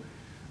 So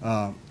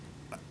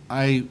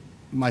my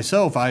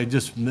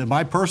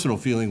personal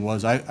feeling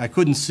was I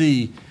couldn't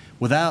see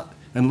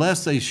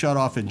unless they shut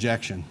off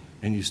injection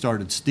and you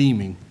started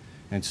steaming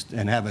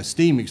and have a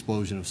steam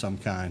explosion of some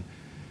kind.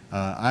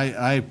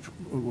 I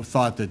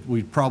thought that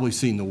we'd probably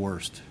seen the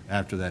worst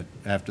after the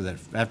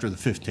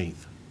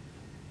 15th,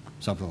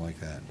 something like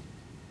that,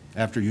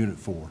 after Unit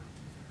 4.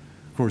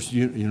 Of course,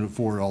 Unit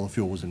 4, all the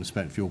fuel was in the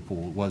spent fuel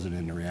pool. It wasn't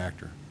in the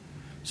reactor.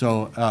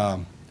 So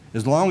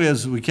as long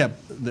as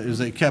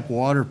they kept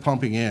water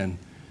pumping in,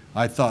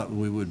 I thought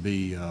we would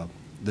be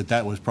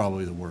that was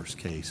probably the worst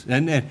case.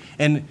 And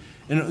the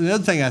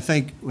other thing I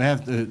think we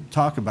have to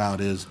talk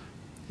about is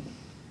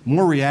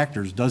more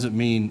reactors doesn't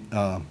mean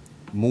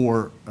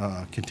more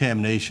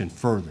contamination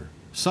further.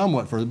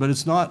 somewhat further, but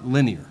it's not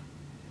linear.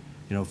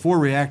 You know, 4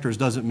 reactors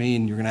doesn't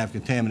mean you're going to have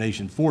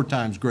contamination 4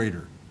 times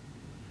greater,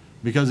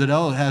 because it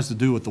all has to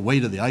do with the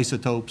weight of the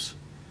isotopes,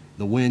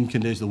 the wind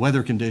conditions, the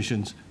weather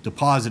conditions,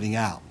 depositing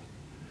out.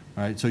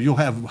 All right, so you'll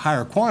have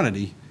higher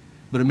quantity,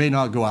 but it may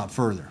not go out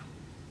further.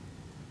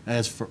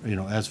 Because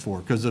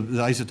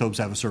the isotopes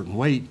have a certain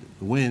weight,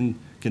 the wind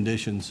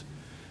conditions.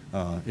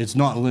 It's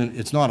not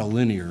a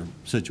linear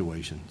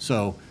situation.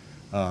 So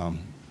at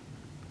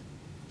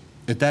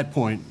that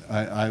point,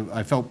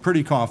 I felt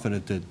pretty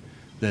confident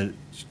that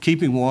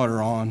keeping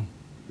water on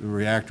the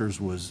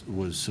reactors was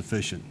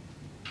sufficient.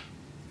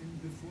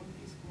 And before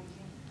the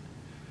explosion?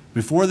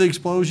 Before the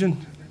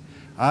explosion,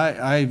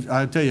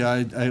 I tell you,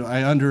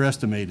 I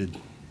underestimated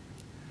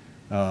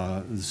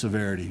the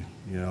severity.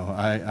 You know,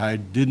 I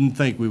didn't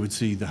think we would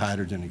see the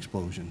hydrogen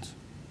explosions.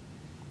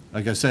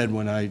 Like I said,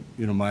 when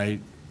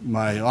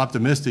my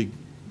optimistic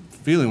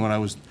feeling when I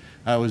was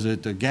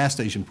at the gas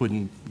station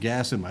putting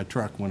gas in my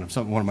truck when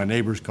one of my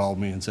neighbors called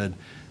me and said,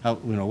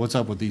 what's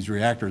up with these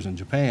reactors in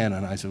Japan?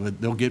 And I said, well,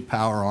 they'll get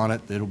power on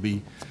it. It'll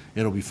be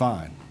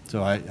fine.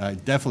 So I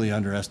definitely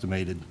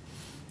underestimated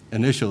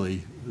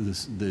initially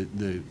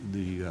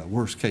the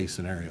worst case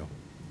scenario.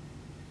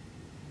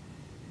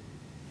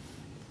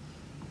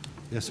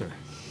 Yes, sir.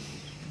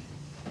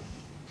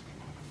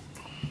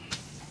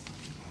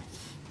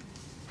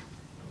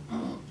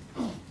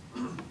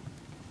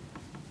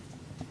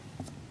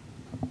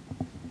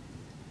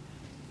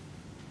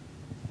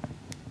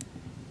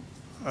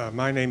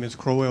 My name is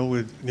Crowell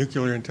with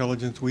Nuclear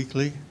Intelligence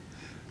Weekly.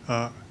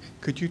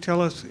 Could you tell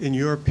us, in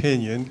your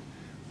opinion,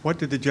 what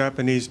did the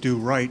Japanese do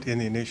right in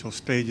the initial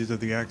stages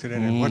of the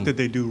accident, and what did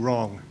they do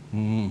wrong?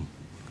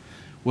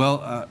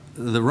 Well,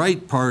 the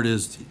right part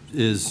is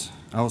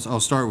I'll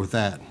start with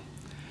that.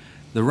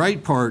 The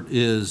right part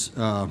is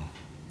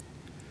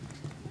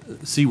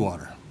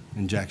seawater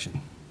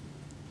injection.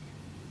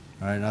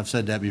 All right, I've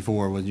said that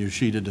before. When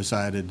Yoshida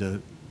decided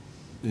to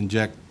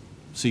inject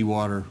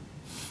seawater,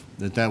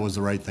 that was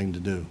the right thing to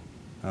do.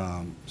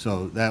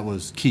 So that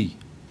was key,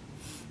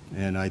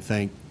 and I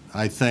think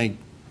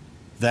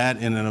that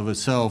in and of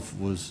itself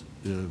was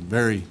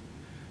very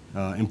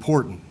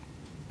important,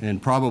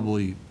 and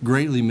probably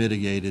greatly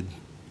mitigated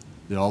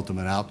the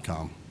ultimate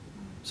outcome.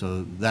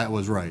 So that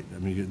was right. I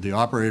mean, the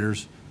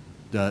operators,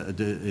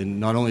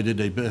 and not only did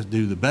they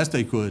do the best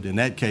they could in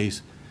that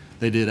case,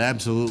 they did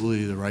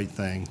absolutely the right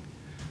thing.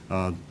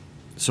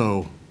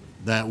 So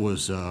that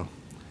was.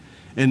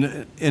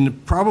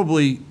 And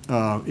probably,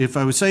 if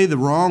I would say the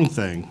wrong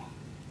thing,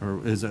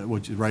 or is that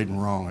what you right and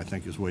wrong, I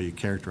think is the way you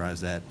characterize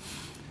that.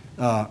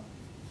 And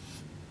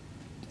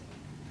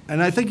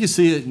I think you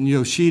see it in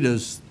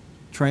Yoshida's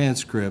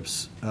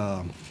transcripts,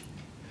 the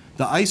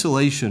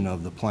isolation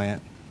of the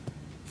plant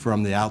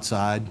from the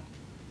outside,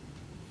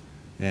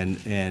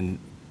 and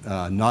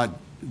not,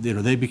 you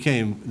know, they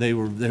became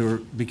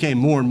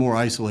more and more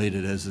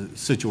isolated as the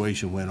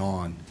situation went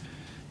on,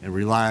 and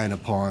relying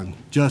upon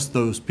just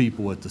those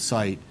people at the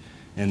site,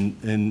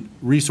 and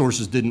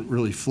resources didn't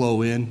really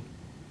flow in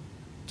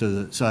to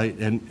the site.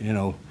 And you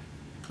know,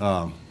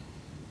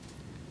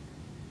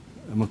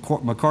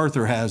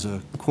 MacArthur has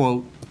a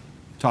quote,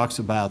 talks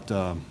about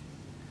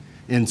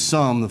in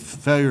sum, the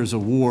failures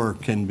of war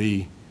can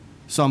be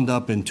summed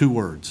up in 2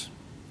 words.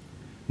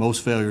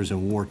 Most failures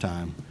in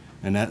wartime,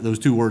 and those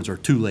 2 words are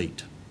too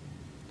late.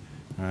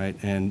 All right,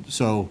 and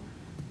so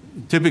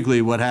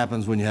typically what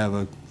happens when you have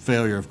a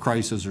failure of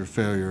crisis or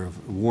failure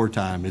of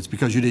wartime, it's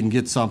because you didn't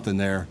get something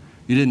there.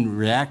 You didn't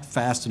react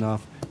fast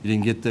enough. You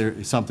didn't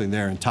get something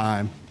there in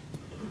time.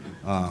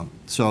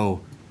 So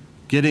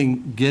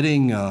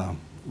getting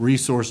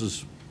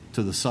resources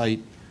to the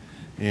site,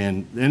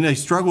 and they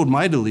struggled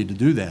mightily to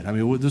do that. I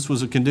mean, this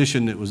was a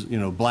condition that was, you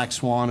know, black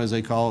swan as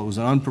they call it. It was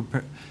an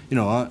unprepared, you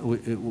know,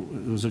 it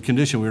was a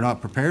condition we were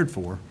not prepared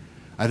for.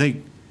 I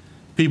think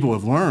people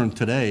have learned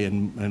today,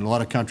 and a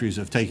lot of countries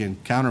have taken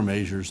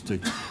countermeasures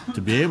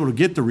to be able to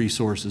get the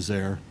resources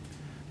there,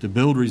 to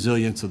build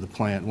resilience of the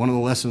plant. One of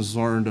the lessons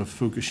learned of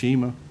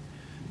Fukushima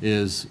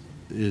is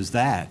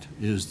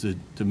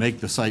to make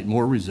the site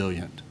more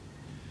resilient.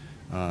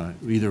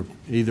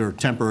 Either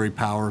temporary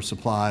power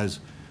supplies,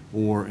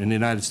 or in the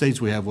United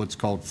States we have what's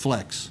called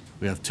flex.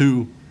 We have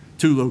two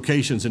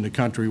locations in the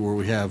country where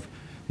we have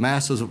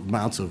massive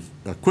amounts of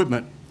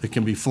equipment that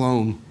can be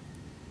flown.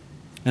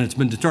 And it's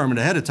been determined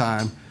ahead of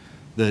time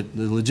that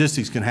the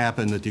logistics can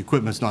happen, that the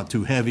equipment's not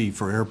too heavy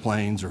for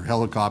airplanes or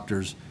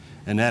helicopters,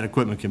 and that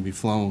equipment can be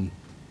flown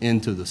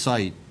into the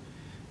site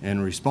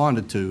and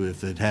responded to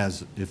if it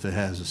has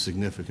a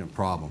significant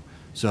problem.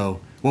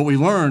 So what we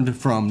learned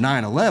from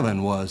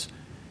 9/11 was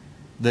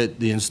that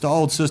the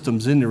installed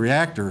systems in the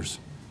reactors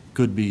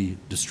could be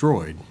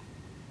destroyed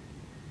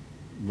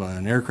by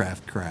an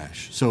aircraft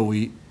crash. So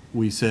we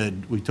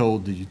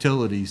told the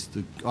utilities,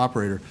 the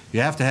operator,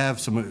 you have to have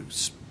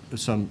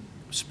some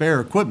spare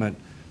equipment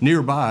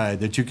nearby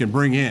that you can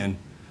bring in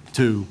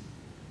to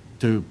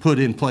put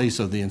in place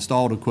of the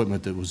installed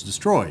equipment that was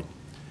destroyed.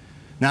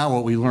 Now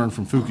what we learned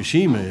from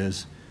Fukushima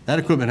is that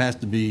equipment has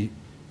to be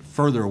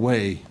further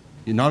away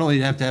You not only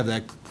have to have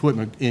that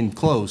equipment in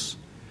close,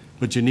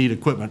 but you need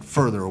equipment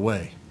further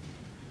away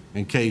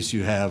in case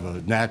you have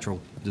a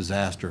natural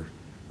disaster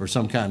or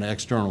some kind of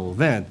external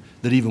event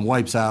that even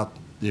wipes out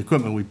the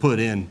equipment we put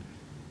in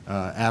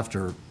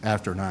after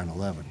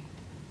 9/11.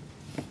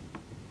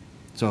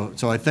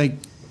 So I think,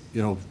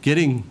 you know,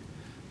 getting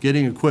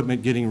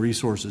equipment, getting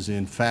resources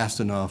in fast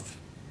enough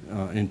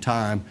in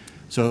time.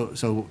 So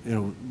you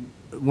know,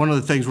 one of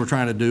the things we're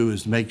trying to do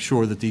is make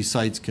sure that these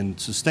sites can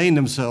sustain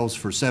themselves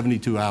for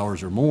 72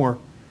 hours or more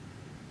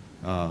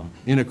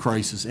in a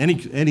crisis,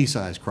 any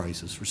size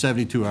crisis, for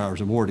 72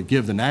 hours or more, to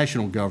give the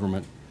national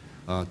government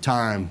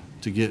time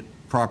to get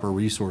proper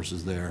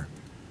resources there.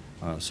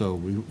 So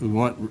we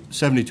want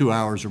 72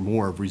 hours or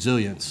more of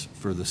resilience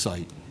for the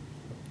site.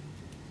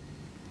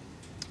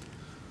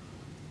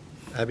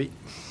 Abby?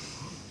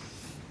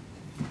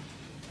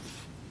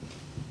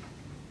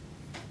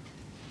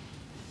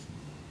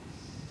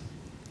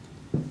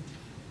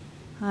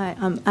 Hi,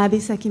 I'm Abby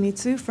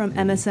Sekimitsu from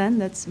MSN,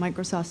 that's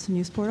Microsoft's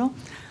news portal.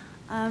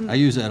 I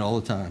use that all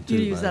the time, too.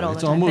 You use that all the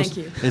It's time, almost,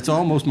 thank you. It's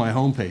almost my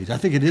homepage. I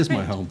think it is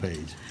my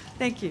homepage.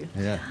 Thank you.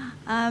 Yeah.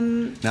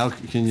 Now,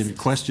 can your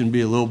question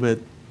be a little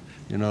bit,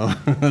 you know?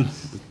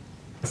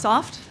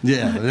 Soft?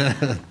 Yeah.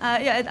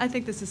 Yeah, I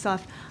think this is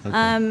soft.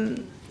 Okay.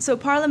 So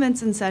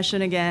Parliament's in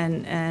session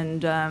again,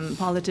 and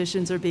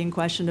politicians are being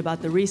questioned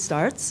about the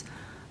restarts.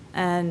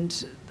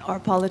 And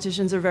our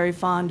politicians are very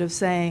fond of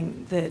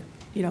saying that,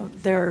 you know,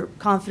 they're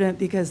confident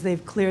because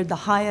they've cleared the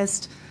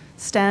highest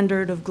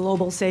standard of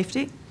global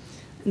safety.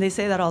 And they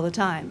say that all the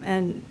time.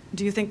 And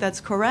do you think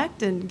that's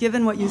correct? And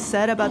given what you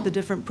said about the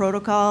different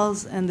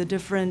protocols and the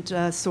different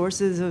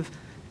sources of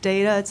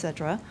data, et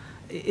cetera,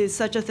 is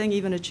such a thing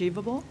even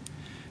achievable?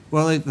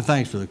 Well,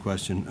 thanks for the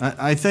question.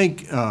 I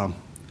think,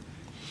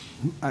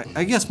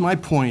 I guess my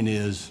point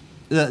is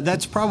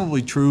that's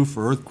probably true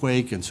for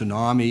earthquake and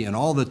tsunami and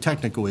all the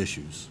technical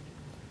issues,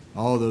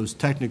 all those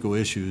technical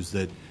issues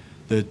that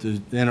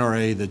the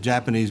NRA, the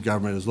Japanese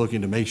government, is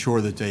looking to make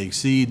sure that they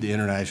exceed the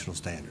international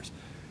standards.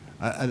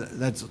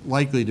 That's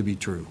likely to be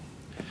true.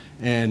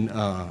 And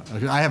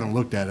I haven't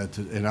looked at it,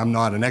 and I'm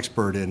not an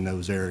expert in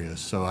those areas,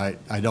 so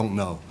I don't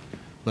know.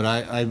 But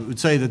I would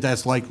say that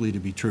that's likely to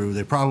be true.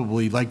 They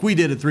probably, like we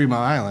did at 3 Mile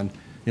Island,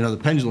 you know,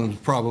 the pendulum's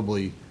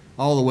probably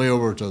all the way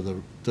over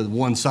to the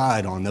one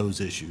side on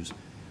those issues.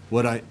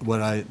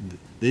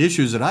 The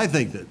issues that I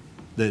think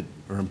that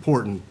are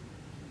important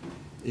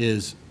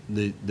is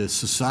the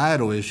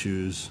societal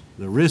issues,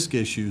 the risk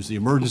issues, the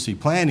emergency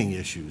planning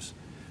issues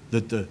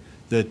that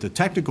the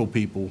technical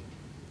people,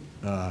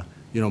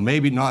 you know,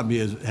 maybe not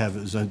have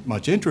as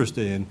much interest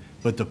in,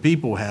 but the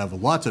people have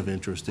lots of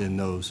interest in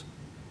those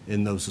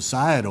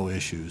societal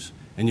issues,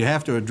 and you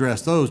have to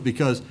address those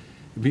because,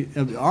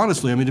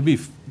 honestly, I mean,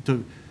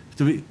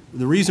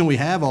 the reason we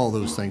have all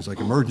those things like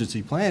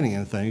emergency planning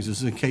and things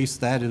is in case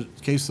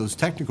those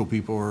technical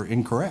people are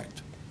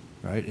incorrect,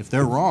 right? If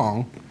they're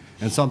wrong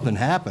and something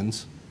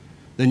happens,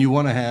 then you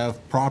want to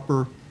have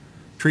proper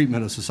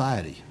treatment of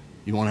society.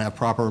 You want to have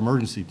proper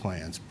emergency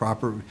plans,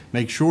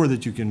 make sure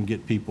that you can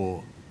get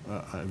people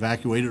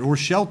evacuated or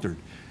sheltered,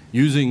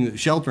 using the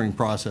sheltering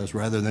process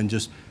rather than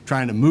just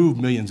trying to move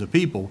millions of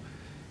people.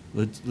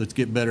 Let's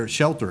get better at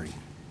sheltering.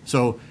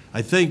 So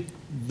I think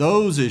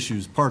those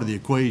issues, part of the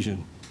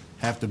equation,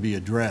 have to be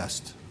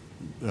addressed,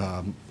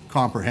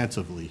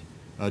 comprehensively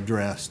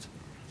addressed.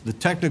 The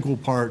technical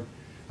part,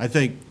 I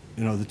think,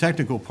 you know, the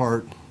technical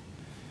part,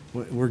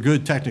 we're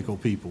good technical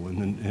people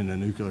in the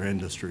nuclear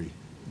industry,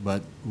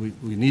 but we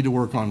need to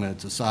work on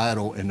that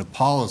societal and the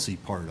policy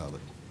part of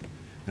it.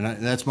 And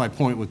that's my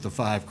point with the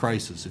 5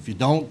 crises. If you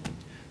don't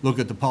look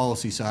at the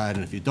policy side,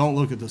 and if you don't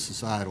look at the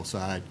societal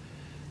side,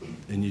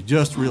 and you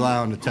just rely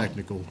on the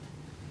technical,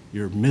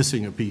 you're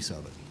missing a piece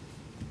of it,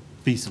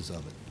 pieces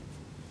of it.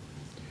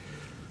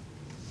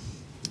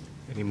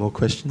 Any more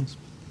questions?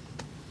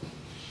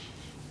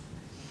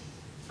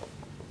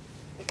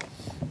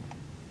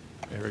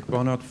 Eric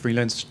Barnard,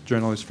 freelance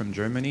journalist from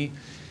Germany.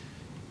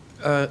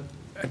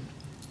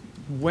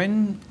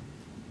 When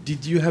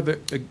did you have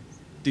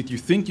did you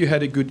think you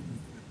had a good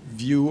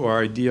view or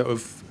idea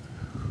of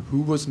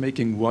who was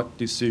making what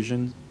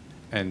decision,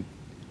 and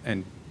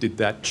did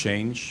that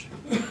change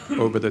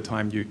over the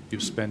time you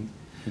spent?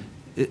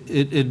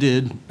 It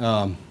did.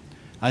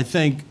 I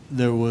think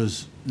there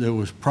was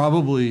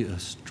probably a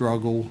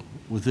struggle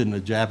within the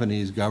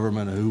Japanese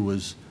government of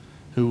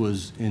who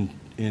was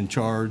in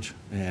charge,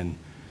 and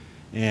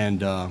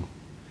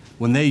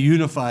when they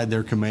unified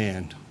their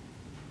command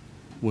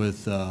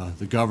with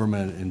the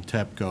government and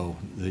TEPCO,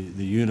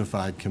 the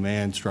unified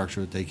command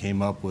structure that they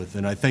came up with,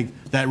 and I think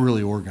that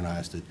really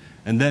organized it.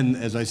 And then,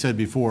 as I said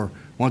before,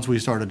 once we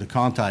started the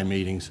Contai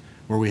meetings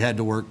where we had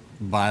to work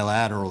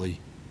bilaterally,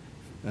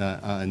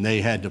 and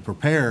they had to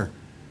prepare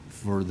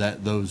for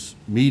those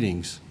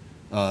meetings,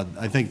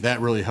 I think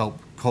that really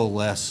helped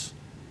coalesce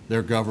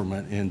their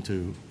government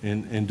into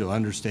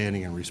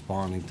understanding and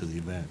responding to the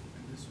event.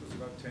 And this was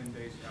about 10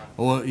 days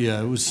after? Well,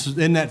 yeah, it was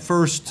in that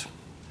first,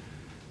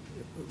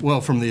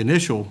 well, from the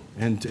initial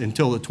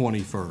until the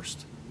 21st.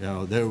 You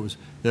know, there was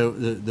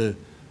the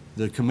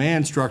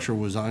command structure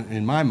was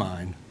in my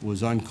mind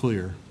was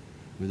unclear.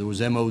 I mean, there was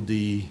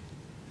MOD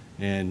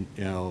and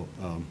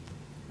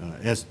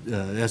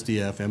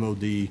SDF,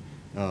 MOD,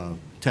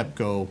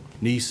 TEPCO,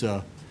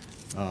 NISA,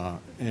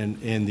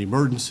 and the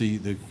emergency,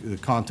 the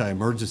Conti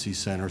Emergency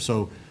Center.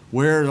 So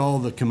where all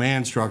the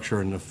command structure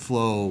and the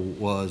flow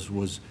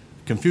was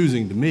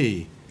confusing to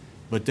me.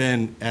 But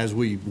then as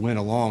we went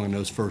along in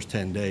those first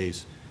 10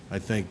 days, I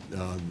think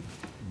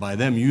by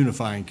them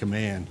unifying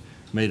command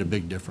made a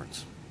big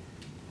difference.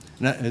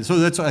 And so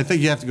that's, I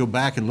think you have to go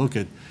back and look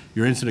at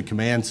your incident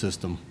command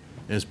system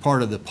as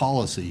part of the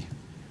policy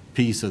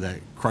piece of that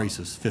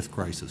crisis, fifth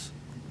crisis.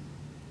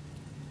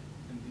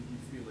 And did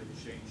you feel it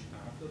changed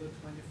after the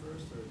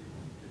 21st? Or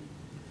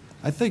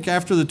I think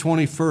after the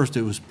 21st,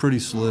 it was pretty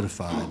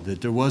solidified, that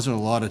there wasn't a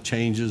lot of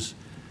changes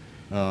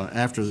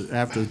after the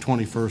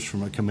 21st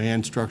from a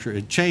command structure.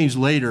 It changed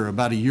later,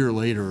 about a year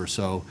later or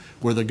so,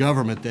 where the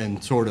government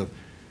then sort of,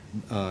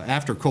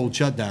 after cold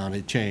shutdown,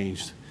 it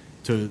changed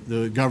to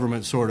the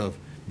government sort of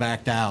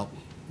backed out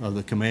of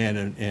the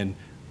command and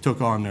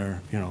took on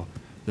their,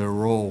 their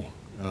role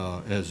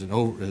as an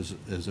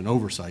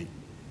oversight.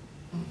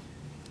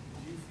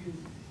 do you feel,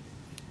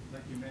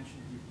 like you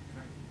mentioned, you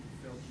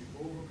felt you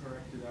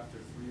overcorrected after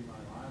 3 Mile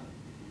Island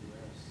in the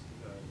U.S.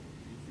 Do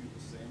you feel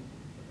the same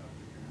about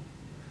Japan?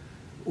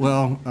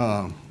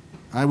 Well,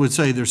 I would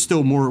say there's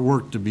still more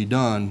work to be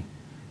done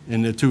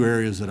in the two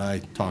areas that I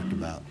talked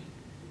about.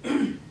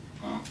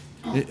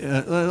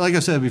 Like I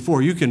said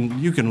before, you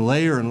can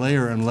layer and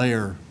layer and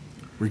layer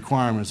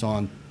requirements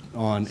on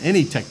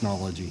any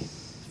technology,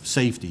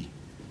 safety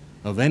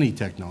of any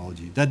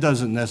technology. That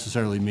doesn't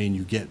necessarily mean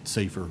you get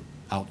safer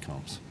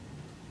outcomes.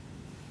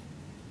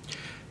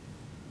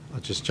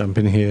 I'll just jump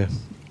in here.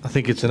 I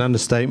think it's an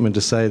understatement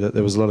to say that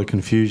there was a lot of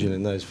confusion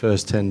in those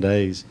first 10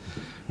 days.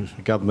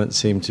 The government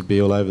seemed to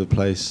be all over the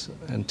place,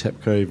 and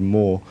TEPCO even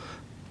more.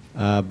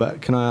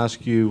 But can I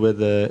ask you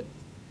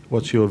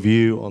what's your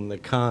view on the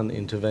Khan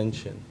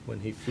intervention when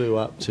he flew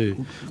up to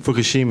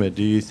Fukushima?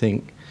 Do you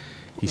think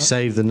he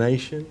saved the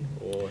nation?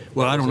 Or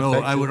well, I don't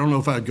know. I don't know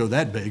if I'd go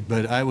that big,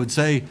 but I would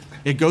say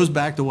it goes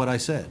back to what I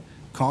said.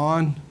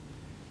 Khan,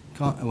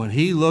 when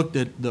he looked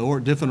at the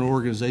different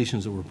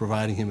organizations that were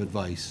providing him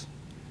advice,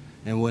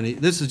 and when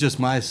this is just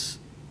my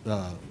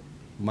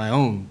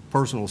own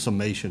personal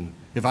summation.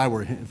 If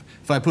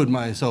I put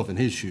myself in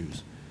his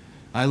shoes,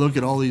 I look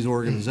at all these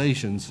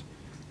organizations,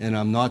 and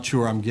I'm not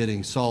sure I'm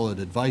getting solid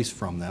advice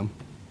from them,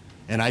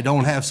 and I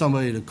don't have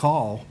somebody to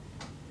call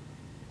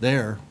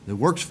there that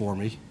works for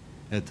me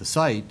at the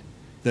site.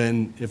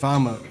 Then if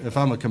I'm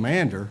a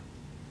commander,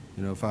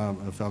 if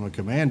I'm a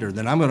commander,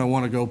 then I'm going to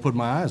want to go put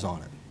my eyes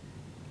on it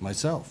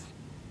myself.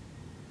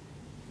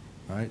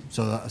 Right?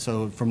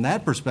 So from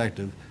that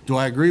perspective, do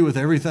I agree with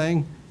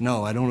everything?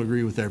 No, I don't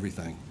agree with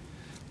everything.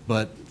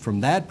 But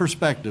from that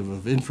perspective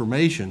of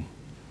information,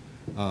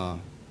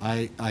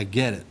 I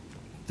get it.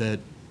 That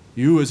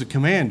you as a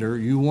commander,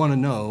 you want to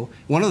know.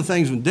 One of the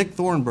things when Dick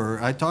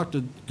Thornburg, I talked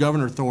to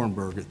Governor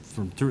Thornburg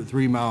from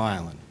 3 Mile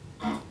Island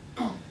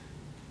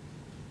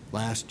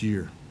last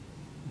year.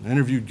 I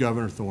interviewed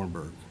Governor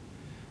Thornburg.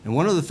 And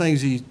one of the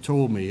things he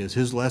told me is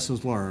his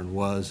lessons learned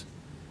was,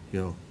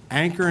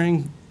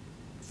 anchoring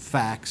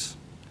facts.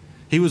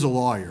 He was a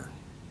lawyer.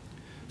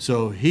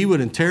 So he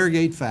would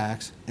interrogate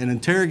facts and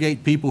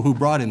interrogate people who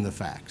brought him the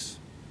facts,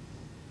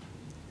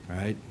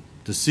 right,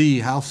 to see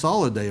how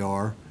solid they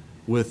are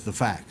with the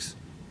facts.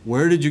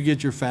 Where did you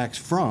get your facts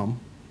from?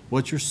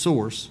 What's your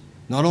source?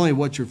 Not only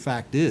what your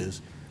fact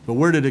is, but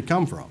where did it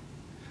come from?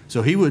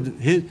 So he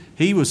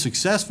was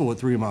successful at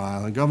 3 Mile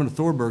Island. Governor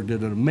Thornburg did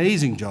an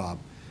amazing job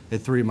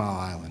at 3 Mile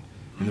Island.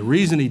 And the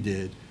reason he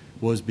did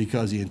was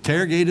because he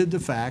interrogated the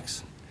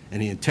facts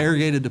and he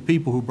interrogated the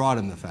people who brought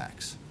him the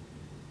facts.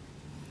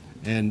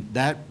 And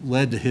that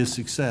led to his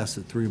success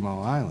at 3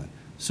 Mile Island.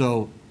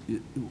 So,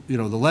 the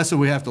lesson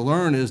we have to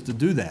learn is to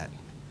do that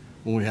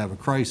when we have a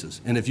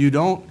crisis. And if you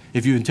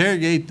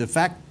interrogate the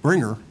fact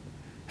bringer,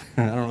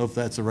 I don't know if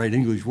that's the right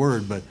English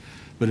word, but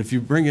if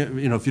you bring it,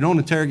 if you don't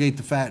interrogate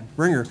the fact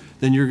bringer,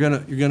 then you're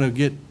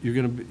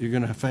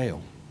gonna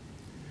fail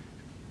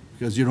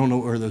because you don't know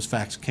where those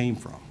facts came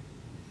from.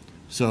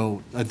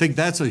 So I think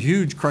that's a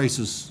huge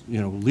crisis,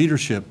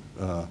 leadership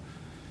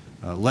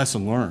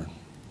lesson learned.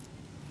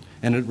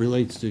 And it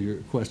relates to your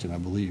question, I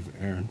believe,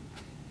 Aaron.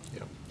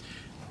 Yeah.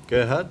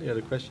 Gerhard, you had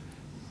a question?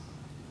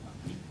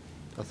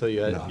 I thought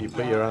you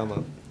put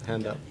your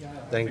hand up.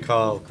 Then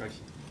Carl.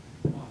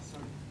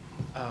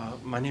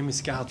 My name is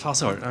Gerhard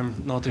Fassard.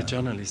 I'm not a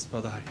journalist,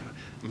 but I'm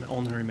an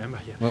honorary member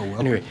here. Well.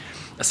 Anyway,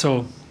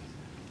 so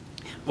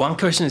one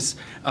question is,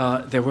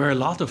 there were a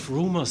lot of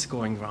rumors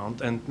going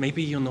around, and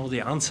maybe you know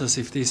the answers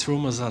if these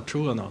rumors are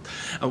true or not.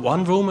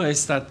 One rumor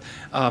is that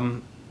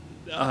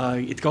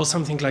it goes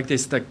something like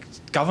this: the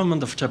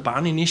government of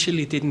Japan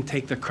initially didn't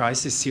take the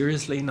crisis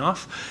seriously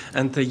enough,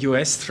 and the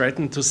US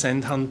threatened to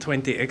send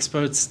 120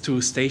 experts to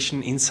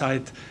station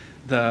inside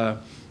the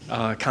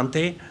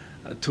Kante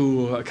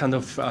kind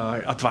of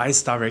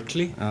advise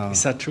directly.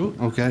 Is that true?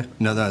 Okay.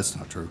 No, that's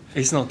not true.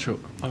 It's not true.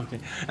 Okay.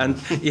 And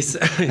it's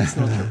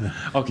not true.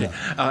 Okay.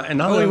 No.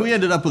 Another. We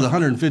ended up with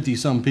 150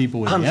 some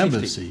people in the 150.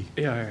 embassy.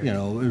 Yeah. You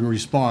know, in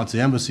response,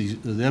 the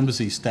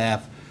embassy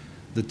staff,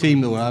 the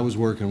team that I was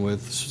working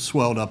with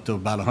swelled up to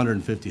about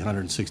 150,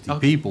 160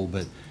 people,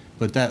 but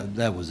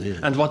that was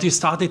it. And what you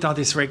started are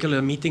these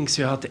regular meetings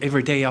you had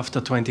every day after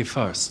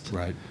 21st.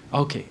 Right.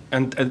 Okay.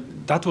 And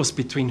that was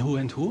between who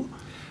and who?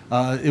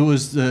 It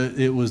was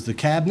the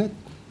cabinet.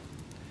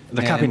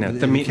 The cabinet,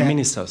 the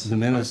ministers. The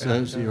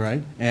ministers, you're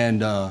right,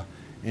 and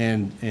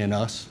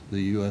us,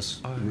 the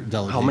U.S.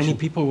 delegation. How many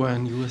people were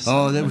in U.S.?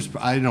 Oh, there was,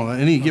 I don't know,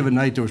 any given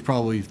night there was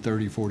probably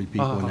 30, 40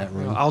 people in that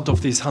room. Out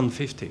of these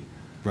 150?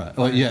 Right.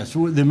 Well, yes,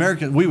 the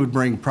American, we would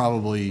bring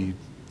probably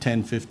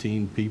 10,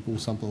 15 people,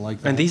 something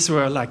like that. And these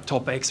were like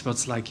top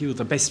experts like you,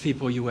 the best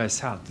people U.S.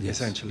 had,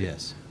 essentially.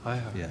 Yes.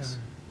 Yes.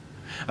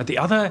 The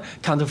other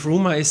kind of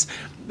rumor is,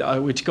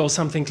 which goes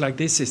something like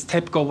this, is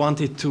TEPCO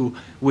wanted to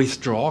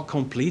withdraw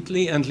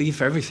completely and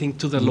leave everything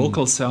to the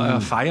local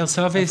fire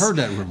service. I've heard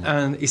that rumor.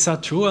 And is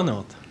that true or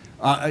not?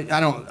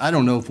 I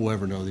don't know if we'll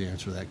ever know the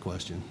answer to that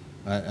question.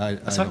 I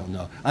don't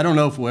know. I don't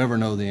know if we'll ever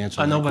know the answer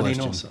to that nobody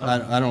question. knows.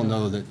 I don't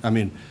know that. I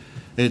mean,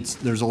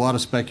 there's a lot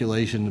of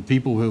speculation. The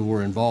people who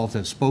were involved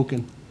have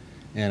spoken,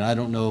 and I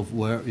don't know if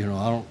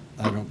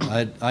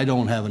I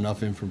don't have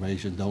enough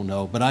information. Don't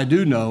know, but I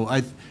do know.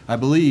 I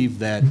believe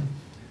that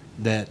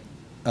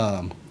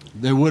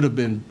there would have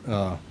been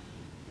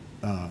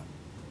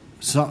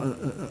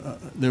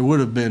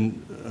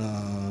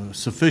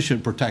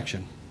sufficient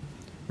protection,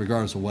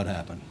 regardless of what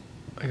happened.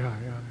 Yeah.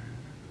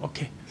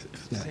 Okay.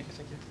 Yeah. Thank you.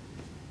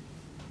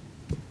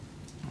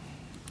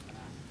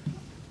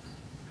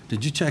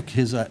 Did you check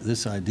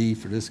this ID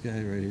for this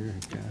guy right here?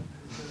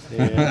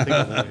 Yeah,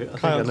 I think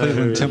Kyle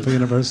Cleveland, Temple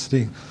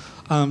University.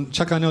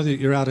 Chuck, I know that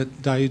you're out at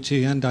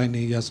Daiichi and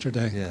Daini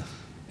yesterday. Yeah.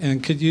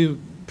 And could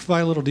you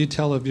provide a little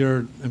detail of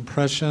your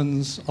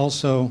impressions,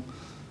 also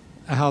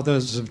how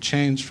those have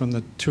changed from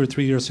the 2 or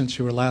 3 years since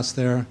you were last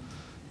there?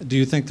 Do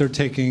you think they're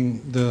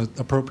taking the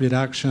appropriate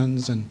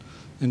actions, and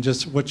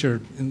just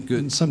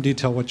in some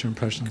detail, what your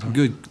impressions are?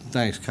 Good.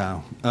 Thanks,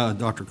 Kyle.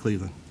 Dr.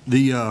 Cleveland.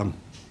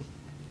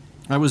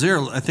 I was there,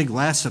 I think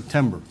last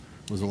September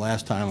was the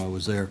last time I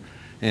was there.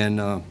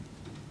 And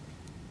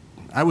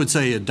I would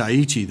say at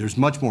Daiichi, there's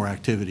much more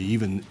activity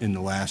even in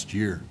the last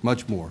year,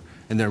 much more.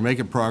 And they're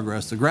making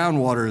progress. The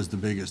groundwater is the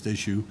biggest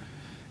issue.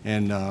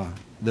 And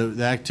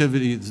the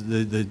activities,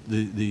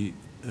 the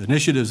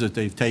initiatives that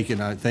they've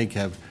taken, I think,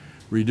 have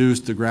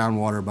reduced the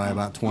groundwater by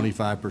about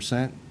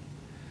 25%,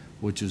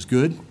 which is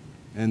good.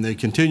 And they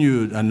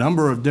continue a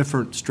number of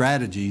different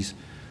strategies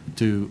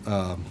to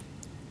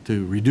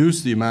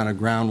reduce the amount of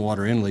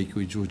groundwater in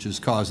leakage, which is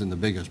causing the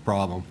biggest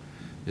problem,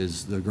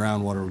 is the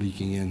groundwater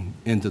leaking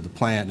into the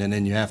plant, and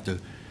then you have to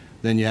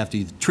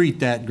either treat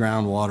that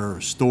groundwater or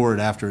store it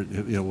after,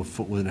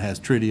 when it has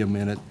tritium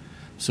in it.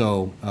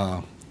 So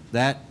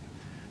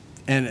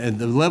and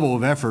the level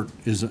of effort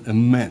is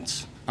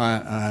immense.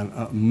 I'm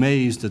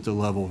amazed at the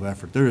level of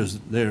effort.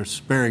 They're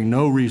sparing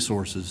no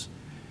resources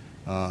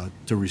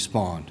to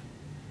respond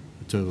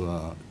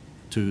to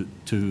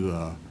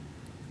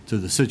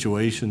the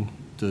situation,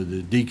 to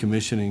the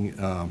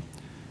decommissioning.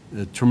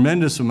 A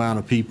tremendous amount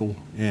of people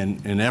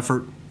and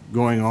effort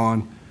going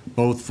on,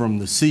 both from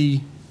the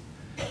sea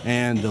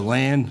and the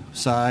land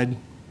side,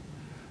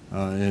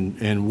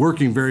 and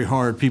working very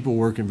hard. People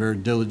working very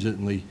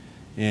diligently,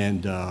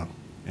 and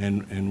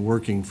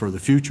working for the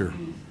future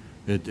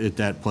at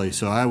that place.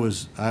 So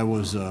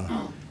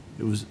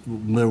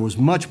there was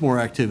much more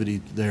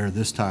activity there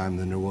this time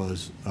than there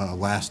was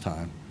last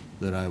time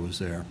that I was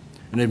there,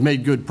 and they've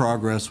made good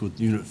progress with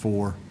Unit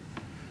 4.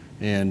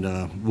 And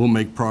we'll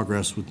make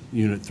progress with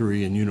Unit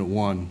 3 and Unit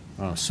 1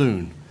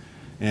 soon.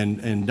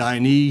 And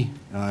Daini,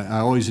 I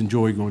always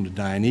enjoy going to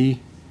Daini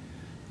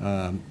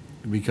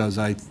because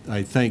I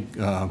think,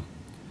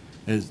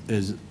 as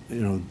you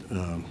know,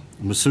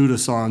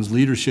 Masuda-san's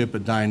leadership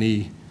at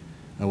Daini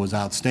was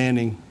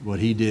outstanding. What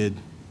he did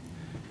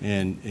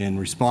and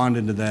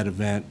responding to that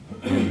event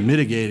and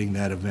mitigating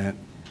that event.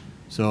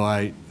 So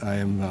I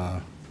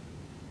am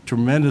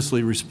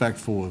tremendously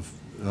respectful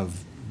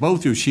of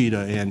both Yoshida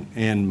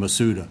and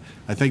Masuda.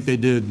 I think they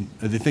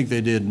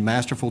did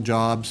masterful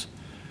jobs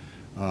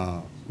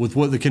with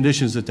the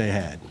conditions that they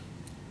had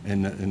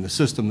and the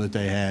system that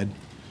they had.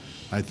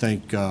 I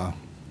think that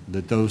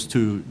those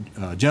two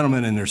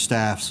gentlemen and their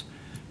staffs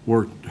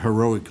worked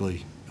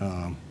heroically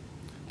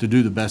to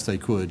do the best they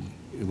could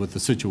with the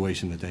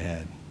situation that they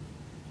had.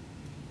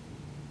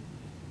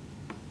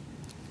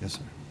 Yes,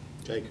 sir.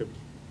 Jacob.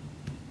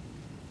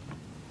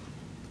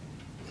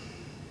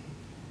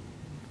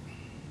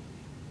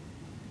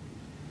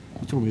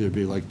 You told me there'd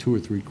be like 2 or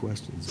 3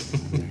 questions.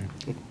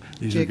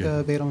 Jake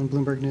Badelman,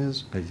 Bloomberg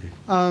News. Hey,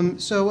 Jake.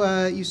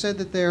 So you said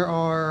that there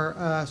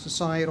are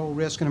societal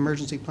risk and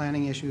emergency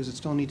planning issues that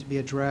still need to be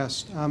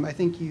addressed. I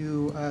think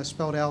you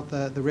spelled out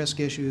the risk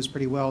issues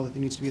pretty well, that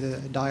there needs to be a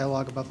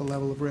dialogue about the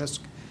level of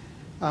risk.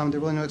 they're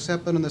willing to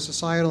accept, but on the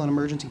societal and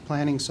emergency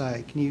planning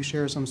side, can you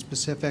share some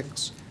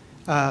specifics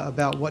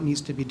about what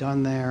needs to be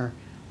done there?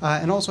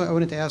 And also, I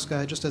wanted to ask,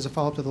 just as a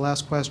follow-up to the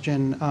last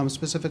question,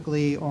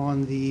 specifically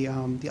on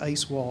the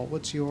ice wall,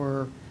 what's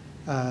your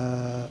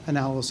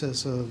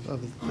analysis of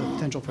the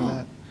potential for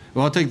that?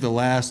 Well, I'll take the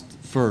last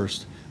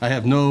first. I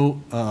have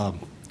no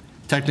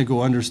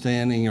technical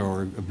understanding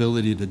or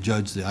ability to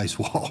judge the ice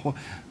wall. All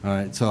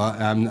right, so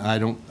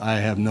I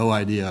have no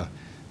idea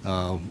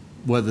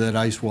whether that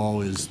ice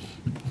wall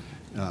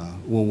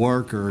will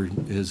work or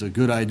is a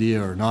good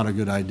idea or not a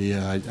good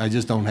idea. I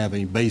just don't have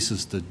any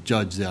basis to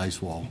judge the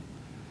ice wall.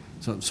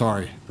 So I'm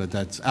sorry, but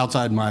that's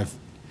outside my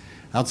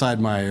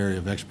area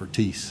of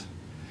expertise.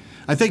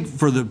 I think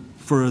for the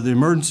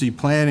emergency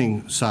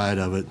planning side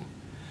of it,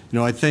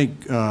 I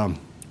think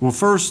well,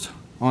 first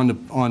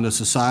on the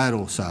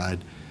societal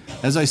side,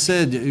 as I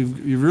said,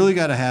 you've really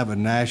got to have a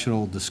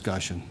national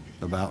discussion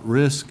about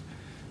risk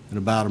and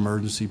about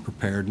emergency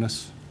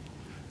preparedness.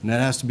 And that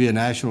has to be a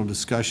national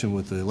discussion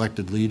with the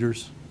elected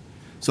leaders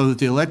so that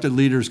the elected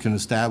leaders can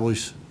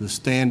establish the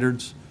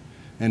standards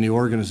and the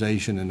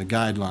organization and the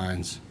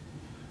guidelines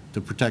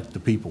to protect the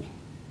people.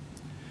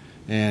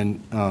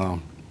 And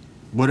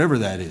whatever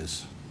that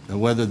is,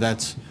 whether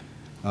that's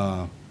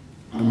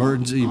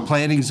emergency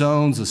planning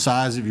zones, the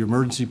size of your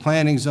emergency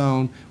planning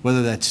zone,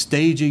 whether that's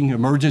staging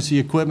emergency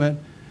equipment.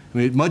 I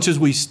mean, much as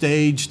we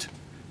staged,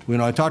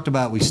 I talked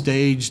about we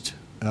staged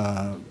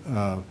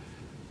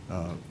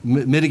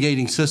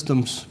mitigating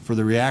systems for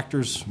the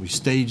reactors. We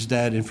staged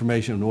that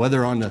information.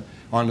 Whether on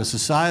the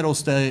societal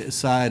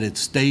side, it's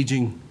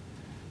staging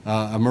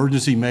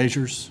emergency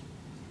measures.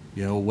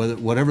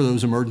 Whatever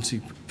those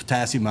emergency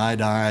potassium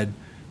iodide,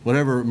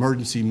 whatever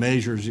emergency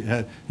measures,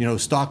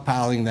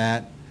 stockpiling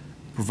that,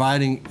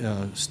 providing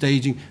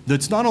staging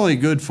that's not only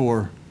good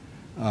for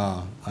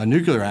a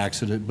nuclear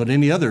accident, but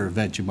any other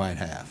event you might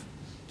have.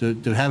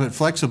 To have it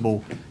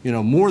flexible,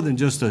 more than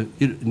just for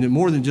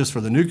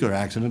the nuclear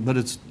accident, but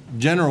it's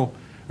general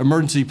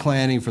emergency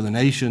planning for the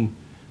nation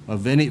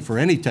for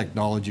any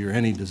technology or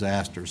any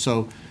disaster.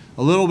 So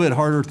a little bit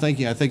harder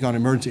thinking, I think, on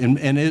emergency,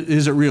 and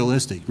is it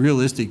realistic?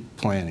 Realistic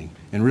planning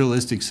and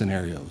realistic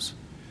scenarios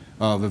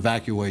of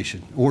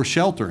evacuation or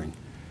sheltering.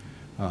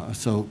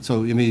 So I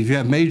mean, if you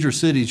have major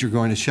cities, you're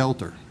going to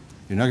shelter.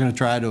 You're not going to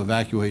try to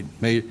evacuate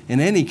in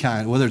any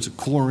kind, whether it's a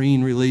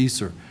chlorine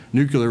release or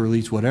nuclear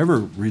release, whatever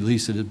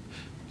release it is,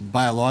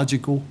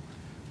 biological,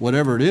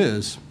 whatever it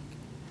is,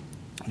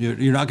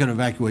 you're not going to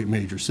evacuate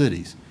major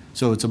cities.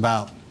 So it's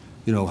about,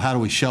 how do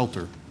we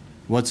shelter?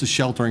 What's the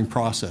sheltering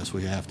process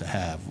we have to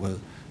have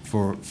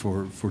for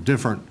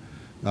different,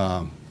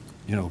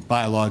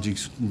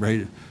 biologics,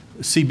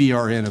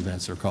 CBRN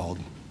events are called,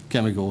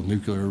 chemical,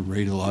 nuclear,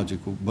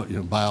 radiological,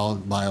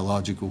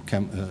 biological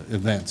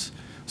events.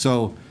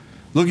 So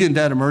looking at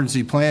that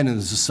emergency plan and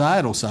the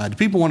societal side,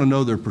 people want to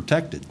know they're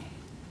protected.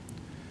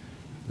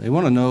 They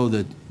want to know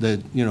that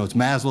it's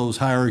Maslow's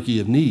hierarchy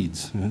of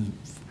needs,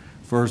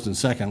 first and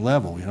second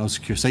level,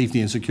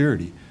 safety and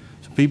security.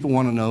 So people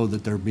want to know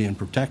that they're being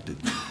protected.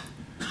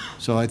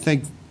 So I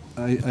think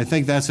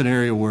that's an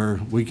area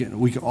where we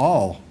can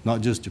all,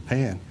 not just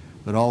Japan,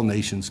 but all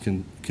nations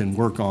can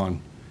work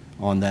on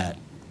that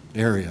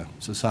area,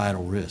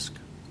 societal risk.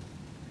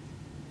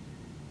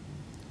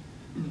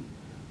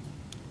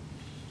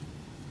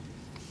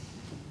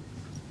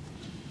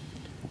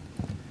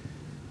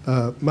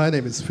 My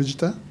name is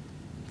Fujita,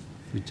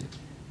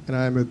 and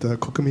I'm at the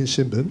Kokumin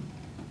Shimbun.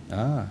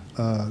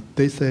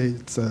 They say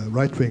it's a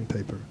right-wing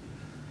paper.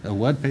 A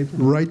what paper?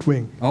 Right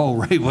wing. Oh,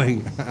 right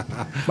wing.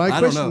 My I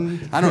question, don't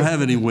know. I don't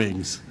have any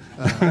wings.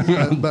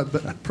 but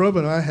the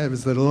problem I have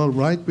is that a lot of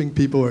right-wing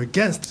people are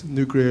against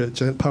nuclear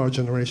power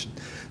generation.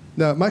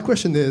 Now, my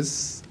question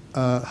is,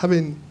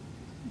 having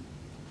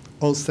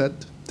all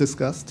said,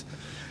 discussed,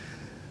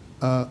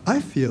 I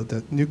feel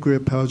that nuclear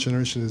power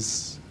generation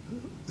is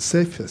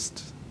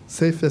safest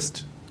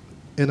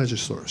energy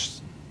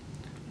source.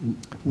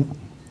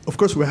 Of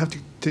course, we have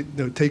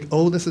to take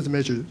all necessary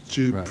measures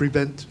to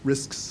prevent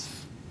risks,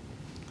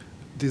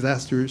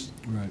 disasters.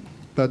 Right.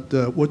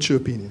 But what's your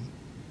opinion?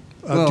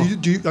 Are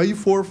you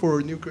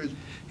for nuclear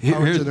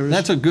power generation?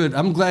 That's a good.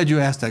 I'm glad you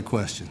asked that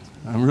question.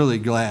 I'm really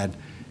glad.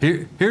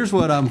 Here's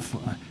what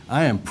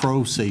I am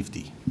pro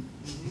safety.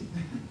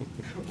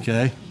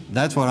 Okay,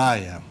 that's what I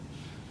am.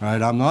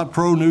 Right. I'm not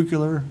pro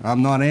nuclear.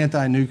 I'm not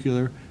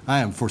anti-nuclear. I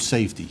am for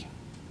safety.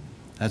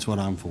 That's what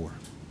I'm for.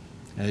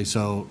 Okay,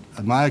 so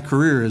my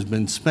career has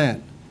been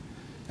spent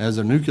as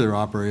a nuclear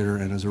operator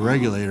and as a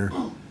regulator,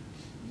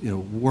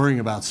 worrying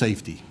about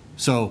safety.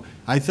 So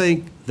I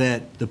think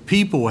that the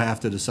people have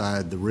to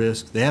decide the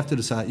risk. They have to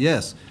decide,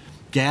 yes,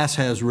 gas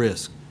has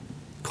risk.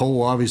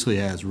 Coal obviously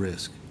has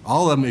risk.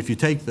 All of them, if you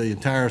take the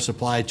entire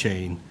supply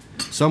chain,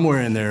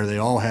 somewhere in there they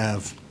all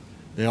have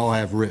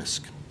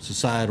risk,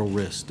 societal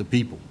risk to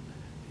people.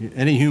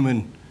 Any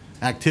human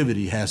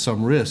activity has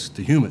some risk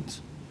to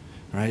humans,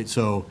 right?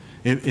 So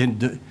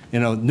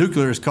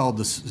nuclear is called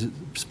a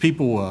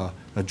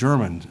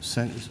German,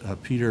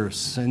 Peter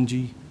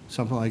Senge,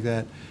 something like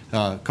that,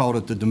 called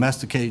it the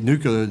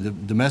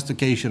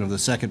domestication of the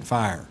second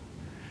fire.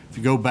 If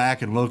you go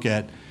back and look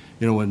at,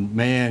 when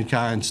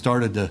mankind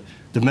started to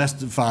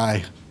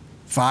domestify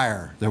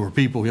fire, there were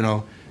people,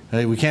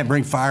 hey, we can't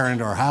bring fire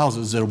into our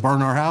houses, it'll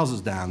burn our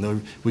houses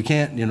down. We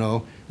can't,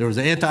 there was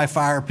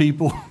anti-fire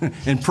people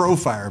and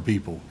pro-fire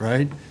people,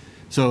 right?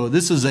 So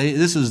this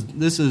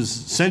is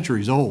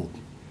centuries old,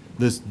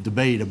 this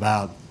debate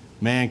about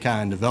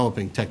mankind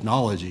developing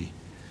technology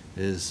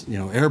is,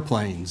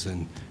 airplanes,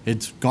 and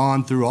it's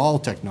gone through all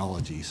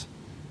technologies.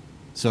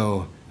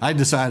 So I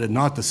decided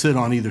not to sit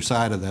on either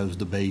side of those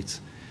debates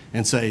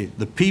and say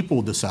the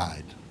people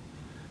decide.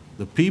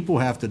 The people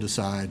have to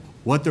decide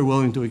what they're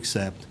willing to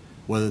accept,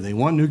 whether they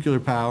want nuclear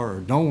power or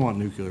don't want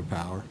nuclear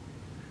power.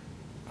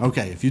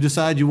 Okay, if you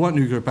decide you want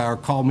nuclear power,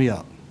 call me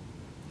up,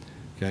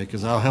 okay,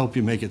 because I'll help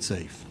you make it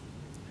safe.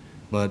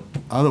 But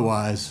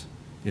otherwise,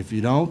 if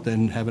you don't,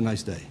 then have a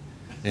nice day.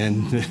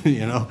 And,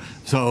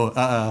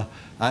 so,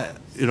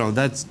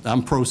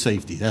 I'm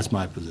pro-safety. That's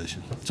my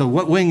position. So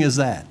what wing is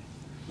that?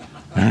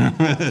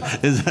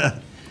 Is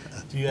that?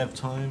 Do you have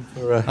time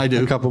for I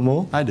do. a couple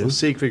more? I do. Well,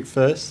 Siegfried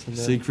first.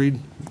 Siegfried?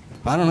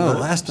 I don't know. No,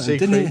 last time,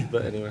 Siegfried, didn't he?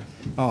 But anyway.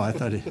 Oh, I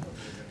thought he.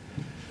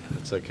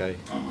 That's okay.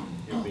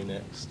 You'll be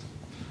next.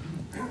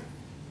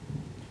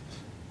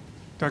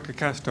 Dr.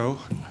 Casto,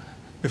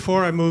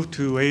 before I moved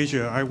to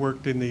Asia, I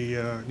worked in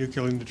the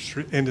nuclear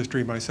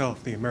industry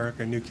myself, the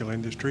American nuclear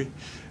industry.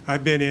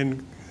 I've been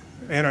in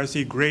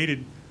NRC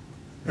graded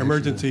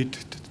emergency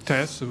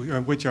tests,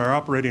 which our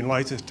operating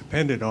license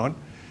depended on.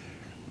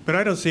 But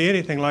I don't see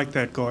anything like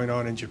that going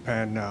on in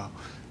Japan now.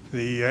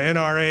 The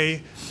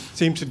NRA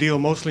seems to deal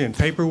mostly in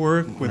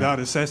paperwork without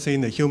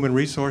assessing the human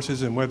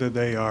resources and whether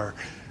they are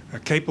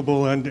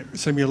capable under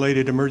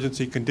simulated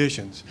emergency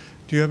conditions.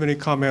 Do you have any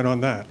comment on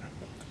that?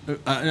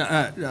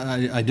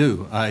 I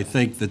do. I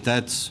think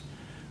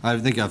I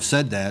think I've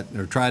said that,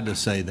 or tried to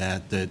say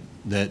that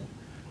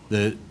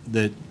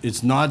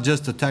it's not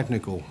just a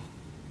technical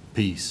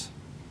piece.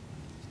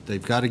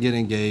 They've got to get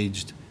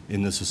engaged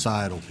in the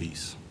societal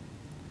piece,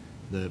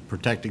 the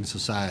protecting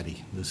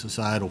society, the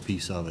societal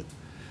piece of it,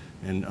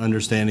 and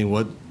understanding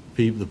what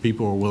the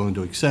people are willing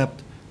to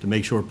accept to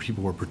make sure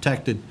people are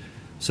protected.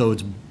 So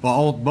it's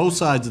both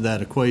sides of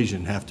that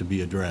equation have to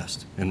be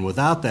addressed. And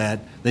without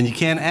that, then you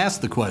can't ask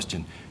the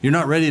question. You're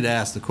not ready to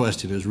ask the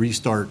question, is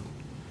restart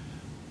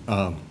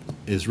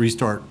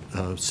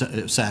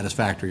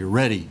satisfactory or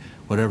ready,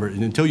 whatever.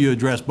 And until you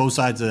address both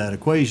sides of that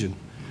equation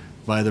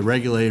by the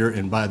regulator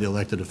and by the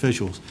elected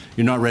officials,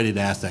 you're not ready to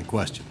ask that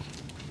question.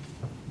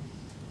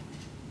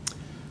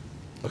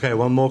 Okay,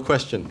 one more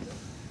question.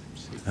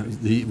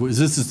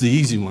 This is the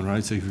easy one,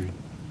 right, Siegfried?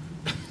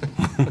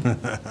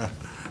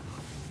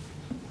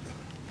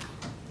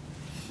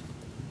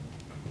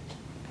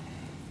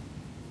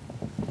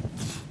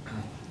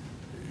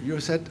 You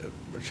said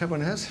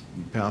Japan has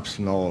perhaps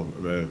now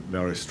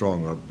very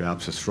strong, or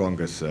perhaps the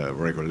strongest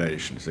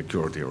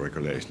security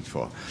regulations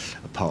for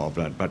a power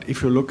plant. But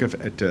if you look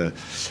at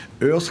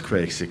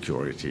earthquake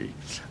security,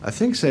 I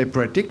think they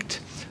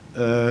predict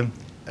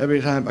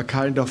every time a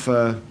kind of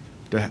the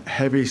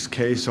heaviest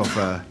case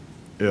of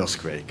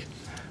earthquake.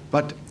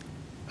 But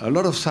a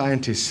lot of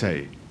scientists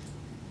say,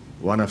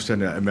 one of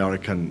the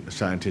American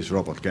scientists,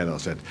 Robert Geller,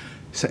 said,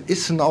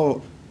 it's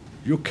now,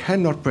 you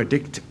cannot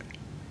predict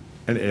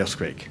an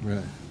earthquake.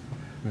 Right.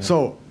 Right.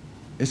 So,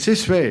 in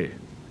this way,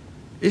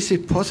 is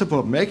it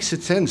possible, makes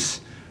it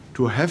sense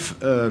to have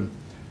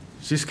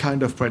this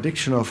kind of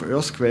prediction of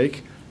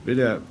earthquake with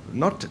a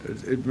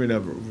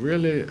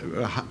really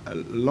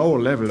low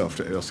level of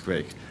the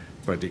earthquake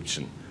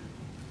prediction,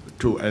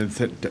 and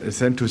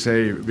then to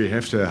say we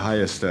have the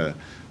highest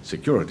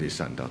security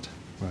standard?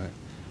 Right.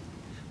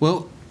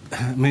 Well,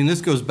 I mean,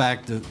 this goes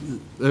back to,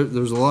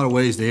 there's a lot of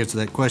ways to answer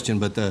that question,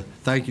 but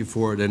thank you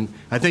for it. And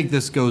I think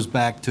this goes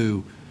back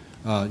to,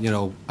 I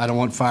don't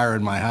want fire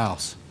in my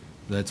house.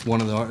 That's one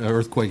of the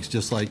earthquakes,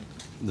 just like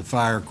the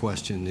fire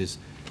question is,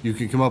 you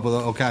can come up with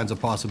all kinds of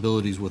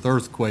possibilities with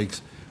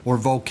earthquakes or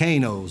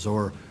volcanoes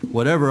or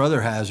whatever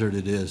other hazard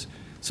it is.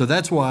 So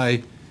that's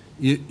why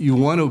you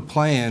want to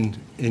plan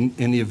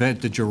in the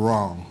event that you're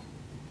wrong.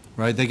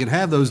 Right? They can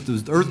have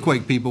those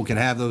earthquake people can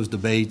have those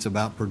debates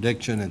about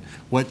prediction and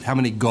how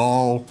many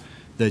gall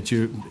that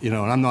and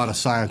I'm not a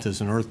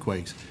scientist in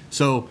earthquakes.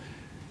 So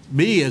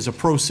me as a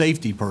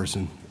pro-safety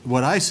person,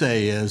 what I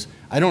say is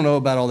I don't know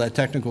about all that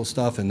technical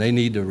stuff and they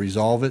need to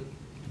resolve it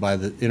by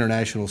the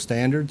international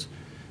standards,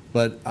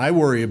 but I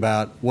worry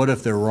about what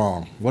if they're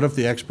wrong? What if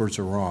the experts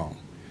are wrong?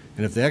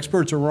 And if the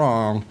experts are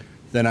wrong,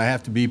 then I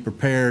have to be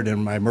prepared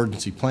in my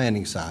emergency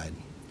planning side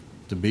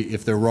to be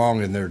if they're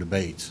wrong in their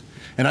debates.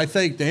 And I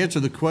think to answer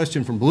the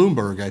question from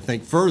Bloomberg, I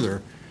think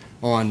further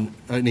on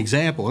an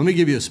example, let me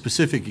give you a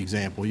specific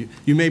example.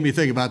 You made me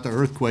think about the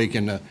earthquake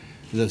and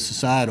the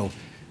societal.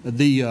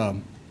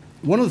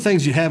 One of the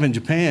things you have in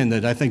Japan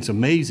that I think is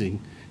amazing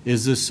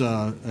is this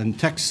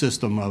text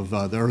system of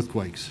the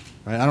earthquakes.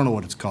 Right? I don't know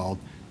what it's called,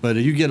 but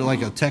you get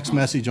like a text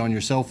message on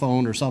your cell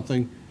phone or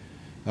something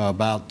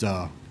about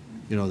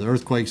you know, the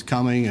earthquake's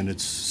coming and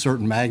it's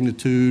certain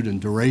magnitude and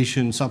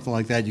duration, something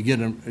like that, you get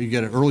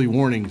an early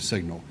warning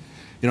signal.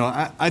 You know,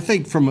 I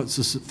think from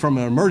an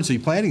emergency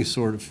planning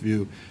sort of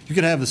view, you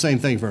could have the same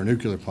thing for a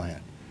nuclear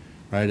plant,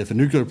 right? If a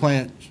nuclear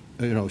plant,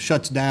 you know,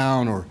 shuts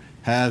down or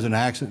has an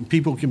accident,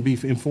 people can be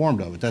informed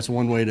of it. That's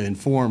one way to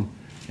inform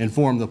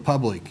the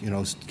public, you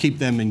know, keep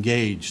them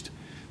engaged.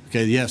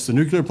 Okay, yes, the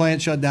nuclear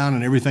plant shut down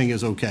and everything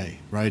is okay,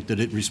 right? That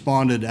it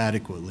responded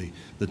adequately,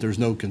 that there's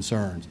no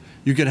concerns.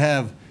 You could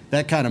have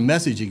that kind of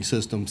messaging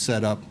system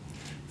set up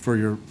for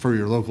your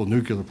local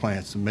nuclear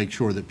plants to make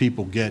sure that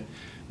people get,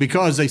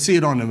 because they see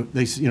it on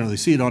they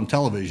see it on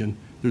television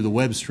through the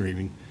web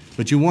streaming,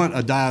 but you want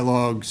a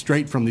dialogue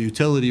straight from the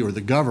utility or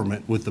the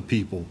government with the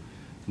people.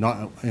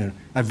 Not, you know,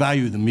 I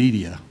value the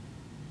media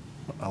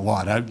a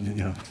lot.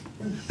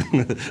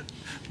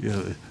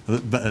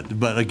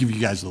 But I give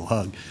you guys a little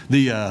hug.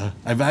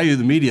 I value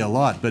the media a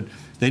lot, but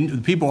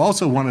the people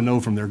also want to know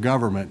from their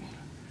government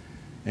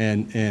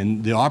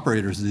and the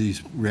operators of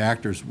these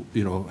reactors,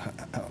 you know,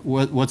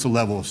 what's the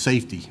level of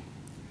safety.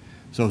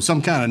 So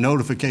some kind of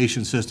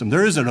notification system.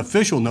 There is an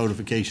official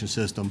notification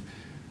system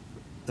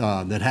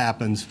that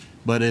happens,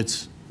 but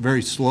it's a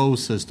very slow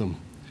system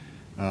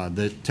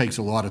that takes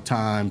a lot of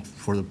time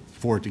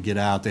for it to get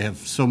out. They have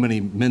so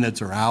many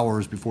minutes or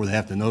hours before they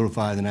have to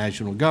notify the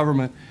national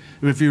government.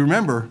 If you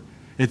remember,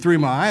 at 3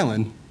 Mile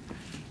Island,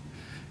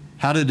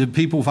 how did the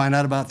people find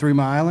out about 3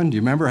 Mile Island? Do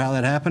you remember how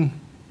that happened?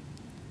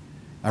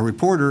 A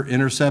reporter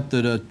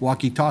intercepted a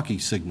walkie-talkie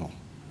signal,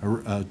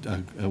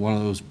 one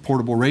of those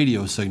portable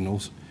radio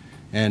signals,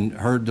 and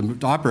heard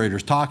the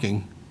operators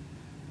talking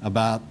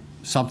about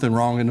something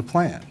wrong in the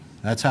plant.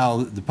 That's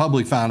how the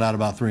public found out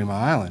about 3 Mile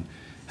Island.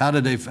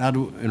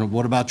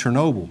 What about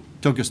Chernobyl?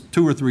 It took us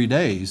 2 or 3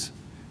 days,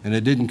 and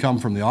it didn't come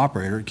from the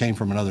operator. It came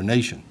from another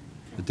nation,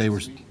 that they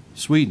were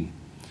Sweden,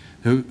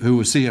 who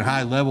was seeing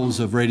high levels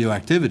of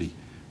radioactivity,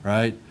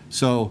 right?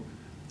 So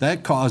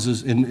that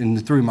causes, in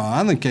the 3 Mile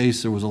Island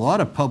case, there was a lot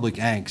of public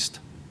angst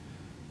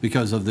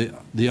because of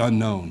the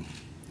unknown.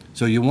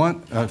 So you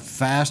want a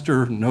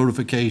faster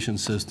notification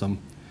system.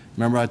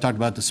 Remember I talked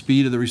about the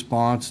speed of the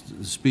response,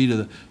 so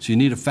you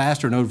need a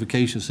faster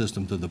notification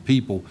system to the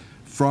people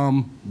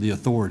from the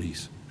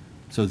authorities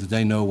so that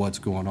they know what's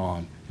going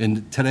on.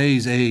 In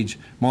today's age,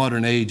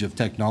 modern age of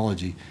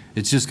technology,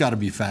 it's just got to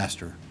be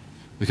faster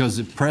because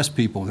the press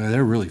people,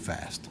 they're really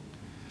fast.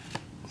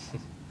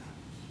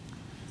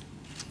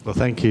 Well,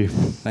 thank you.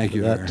 Thank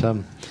you,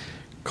 that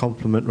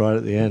compliment right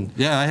at the end.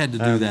 Yeah, I had to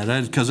do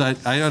that because I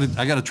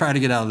got to try to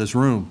get out of this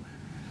room.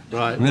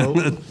 Right. Well,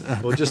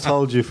 we'll just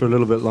hold you for a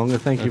little bit longer.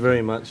 Thank you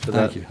very much for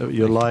that.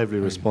 Your lively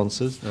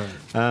responses.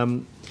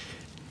 Right.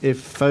 If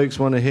folks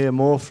want to hear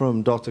more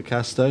from Dr.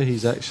 Casto,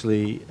 he's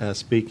actually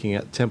speaking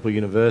at Temple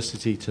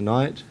University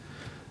tonight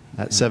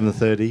at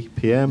 7:30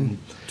 p.m.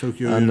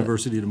 Tokyo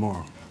University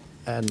tomorrow.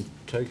 And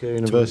Tokyo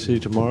University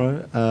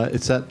tomorrow.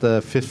 It's at the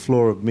 5th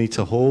floor of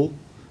Meter Hall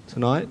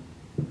tonight.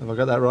 Have I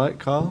got that right,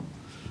 Carl?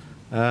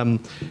 And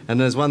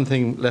there's one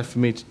thing left for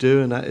me to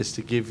do, and that is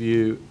to give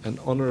you an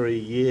honorary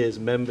year's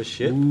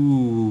membership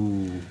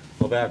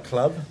of our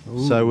club.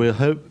 Ooh. So we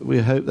hope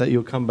that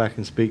you'll come back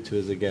and speak to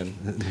us again.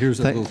 Here's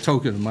a little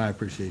token of my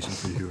appreciation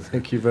for you.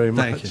 Thank you very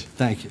much.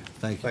 Thank you.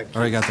 Thank you. Thank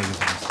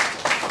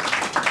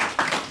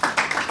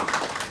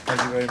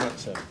you very much,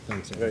 sir.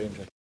 Thanks. Very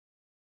interesting.